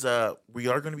 guys, we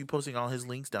are going to be posting all his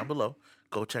links down below.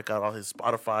 Go check out all his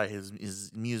Spotify,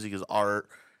 his music, his art,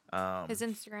 His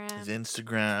Instagram. his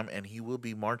Instagram, and he will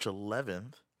be March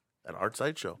 11th at Art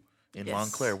Sideshow in Yes.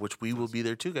 Montclair, which we will be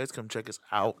there too, guys. Come check us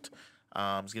out.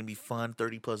 It's gonna be fun.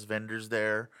 30+ vendors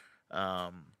there.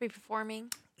 Be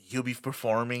performing. He'll be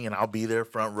performing, and I'll be there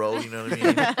front row. You know what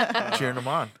I mean? Cheering him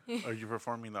on. Are you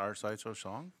performing the Art Sideshow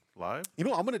song live? You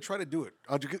know, I'm gonna try to do it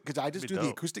because I just Be do the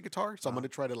dope. acoustic guitar, so I'm gonna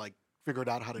try to like figure it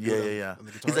out how to do Yeah, it. yeah. on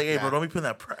the guitar. He's like, hey, bro, Yeah. don't be putting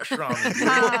that pressure on me. dude.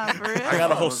 For real? I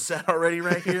got a whole set already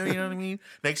right here. You know what I mean?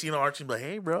 Next thing you know, Archie's like,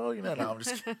 hey, bro, you know, no, I'm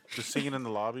just Just singing in the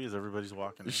lobby as everybody's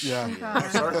walking in. Yeah.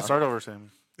 Start over,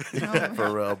 Sam.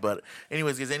 for real. But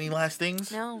anyways, guys, any last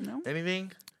things? No. No.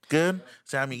 Anything? Good?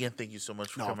 Sammy, again, thank you so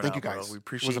much for No, coming thank out, you guys. bro. We It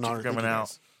appreciate was an you honor. for Thank coming you, out.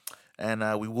 guys.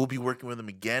 And we will be working with him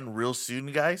again real soon,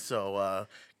 guys. So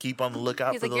keep on the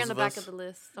lookout He's for like, you're those on the of back us. of the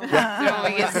list. Don't worry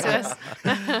when we get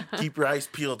to us. Keep your eyes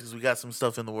peeled because we got some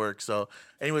stuff in the works. So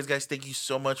anyways, guys, thank you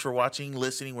so much for watching,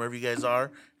 listening, wherever you guys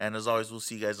are. And as always, we'll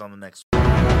see you guys on the next one.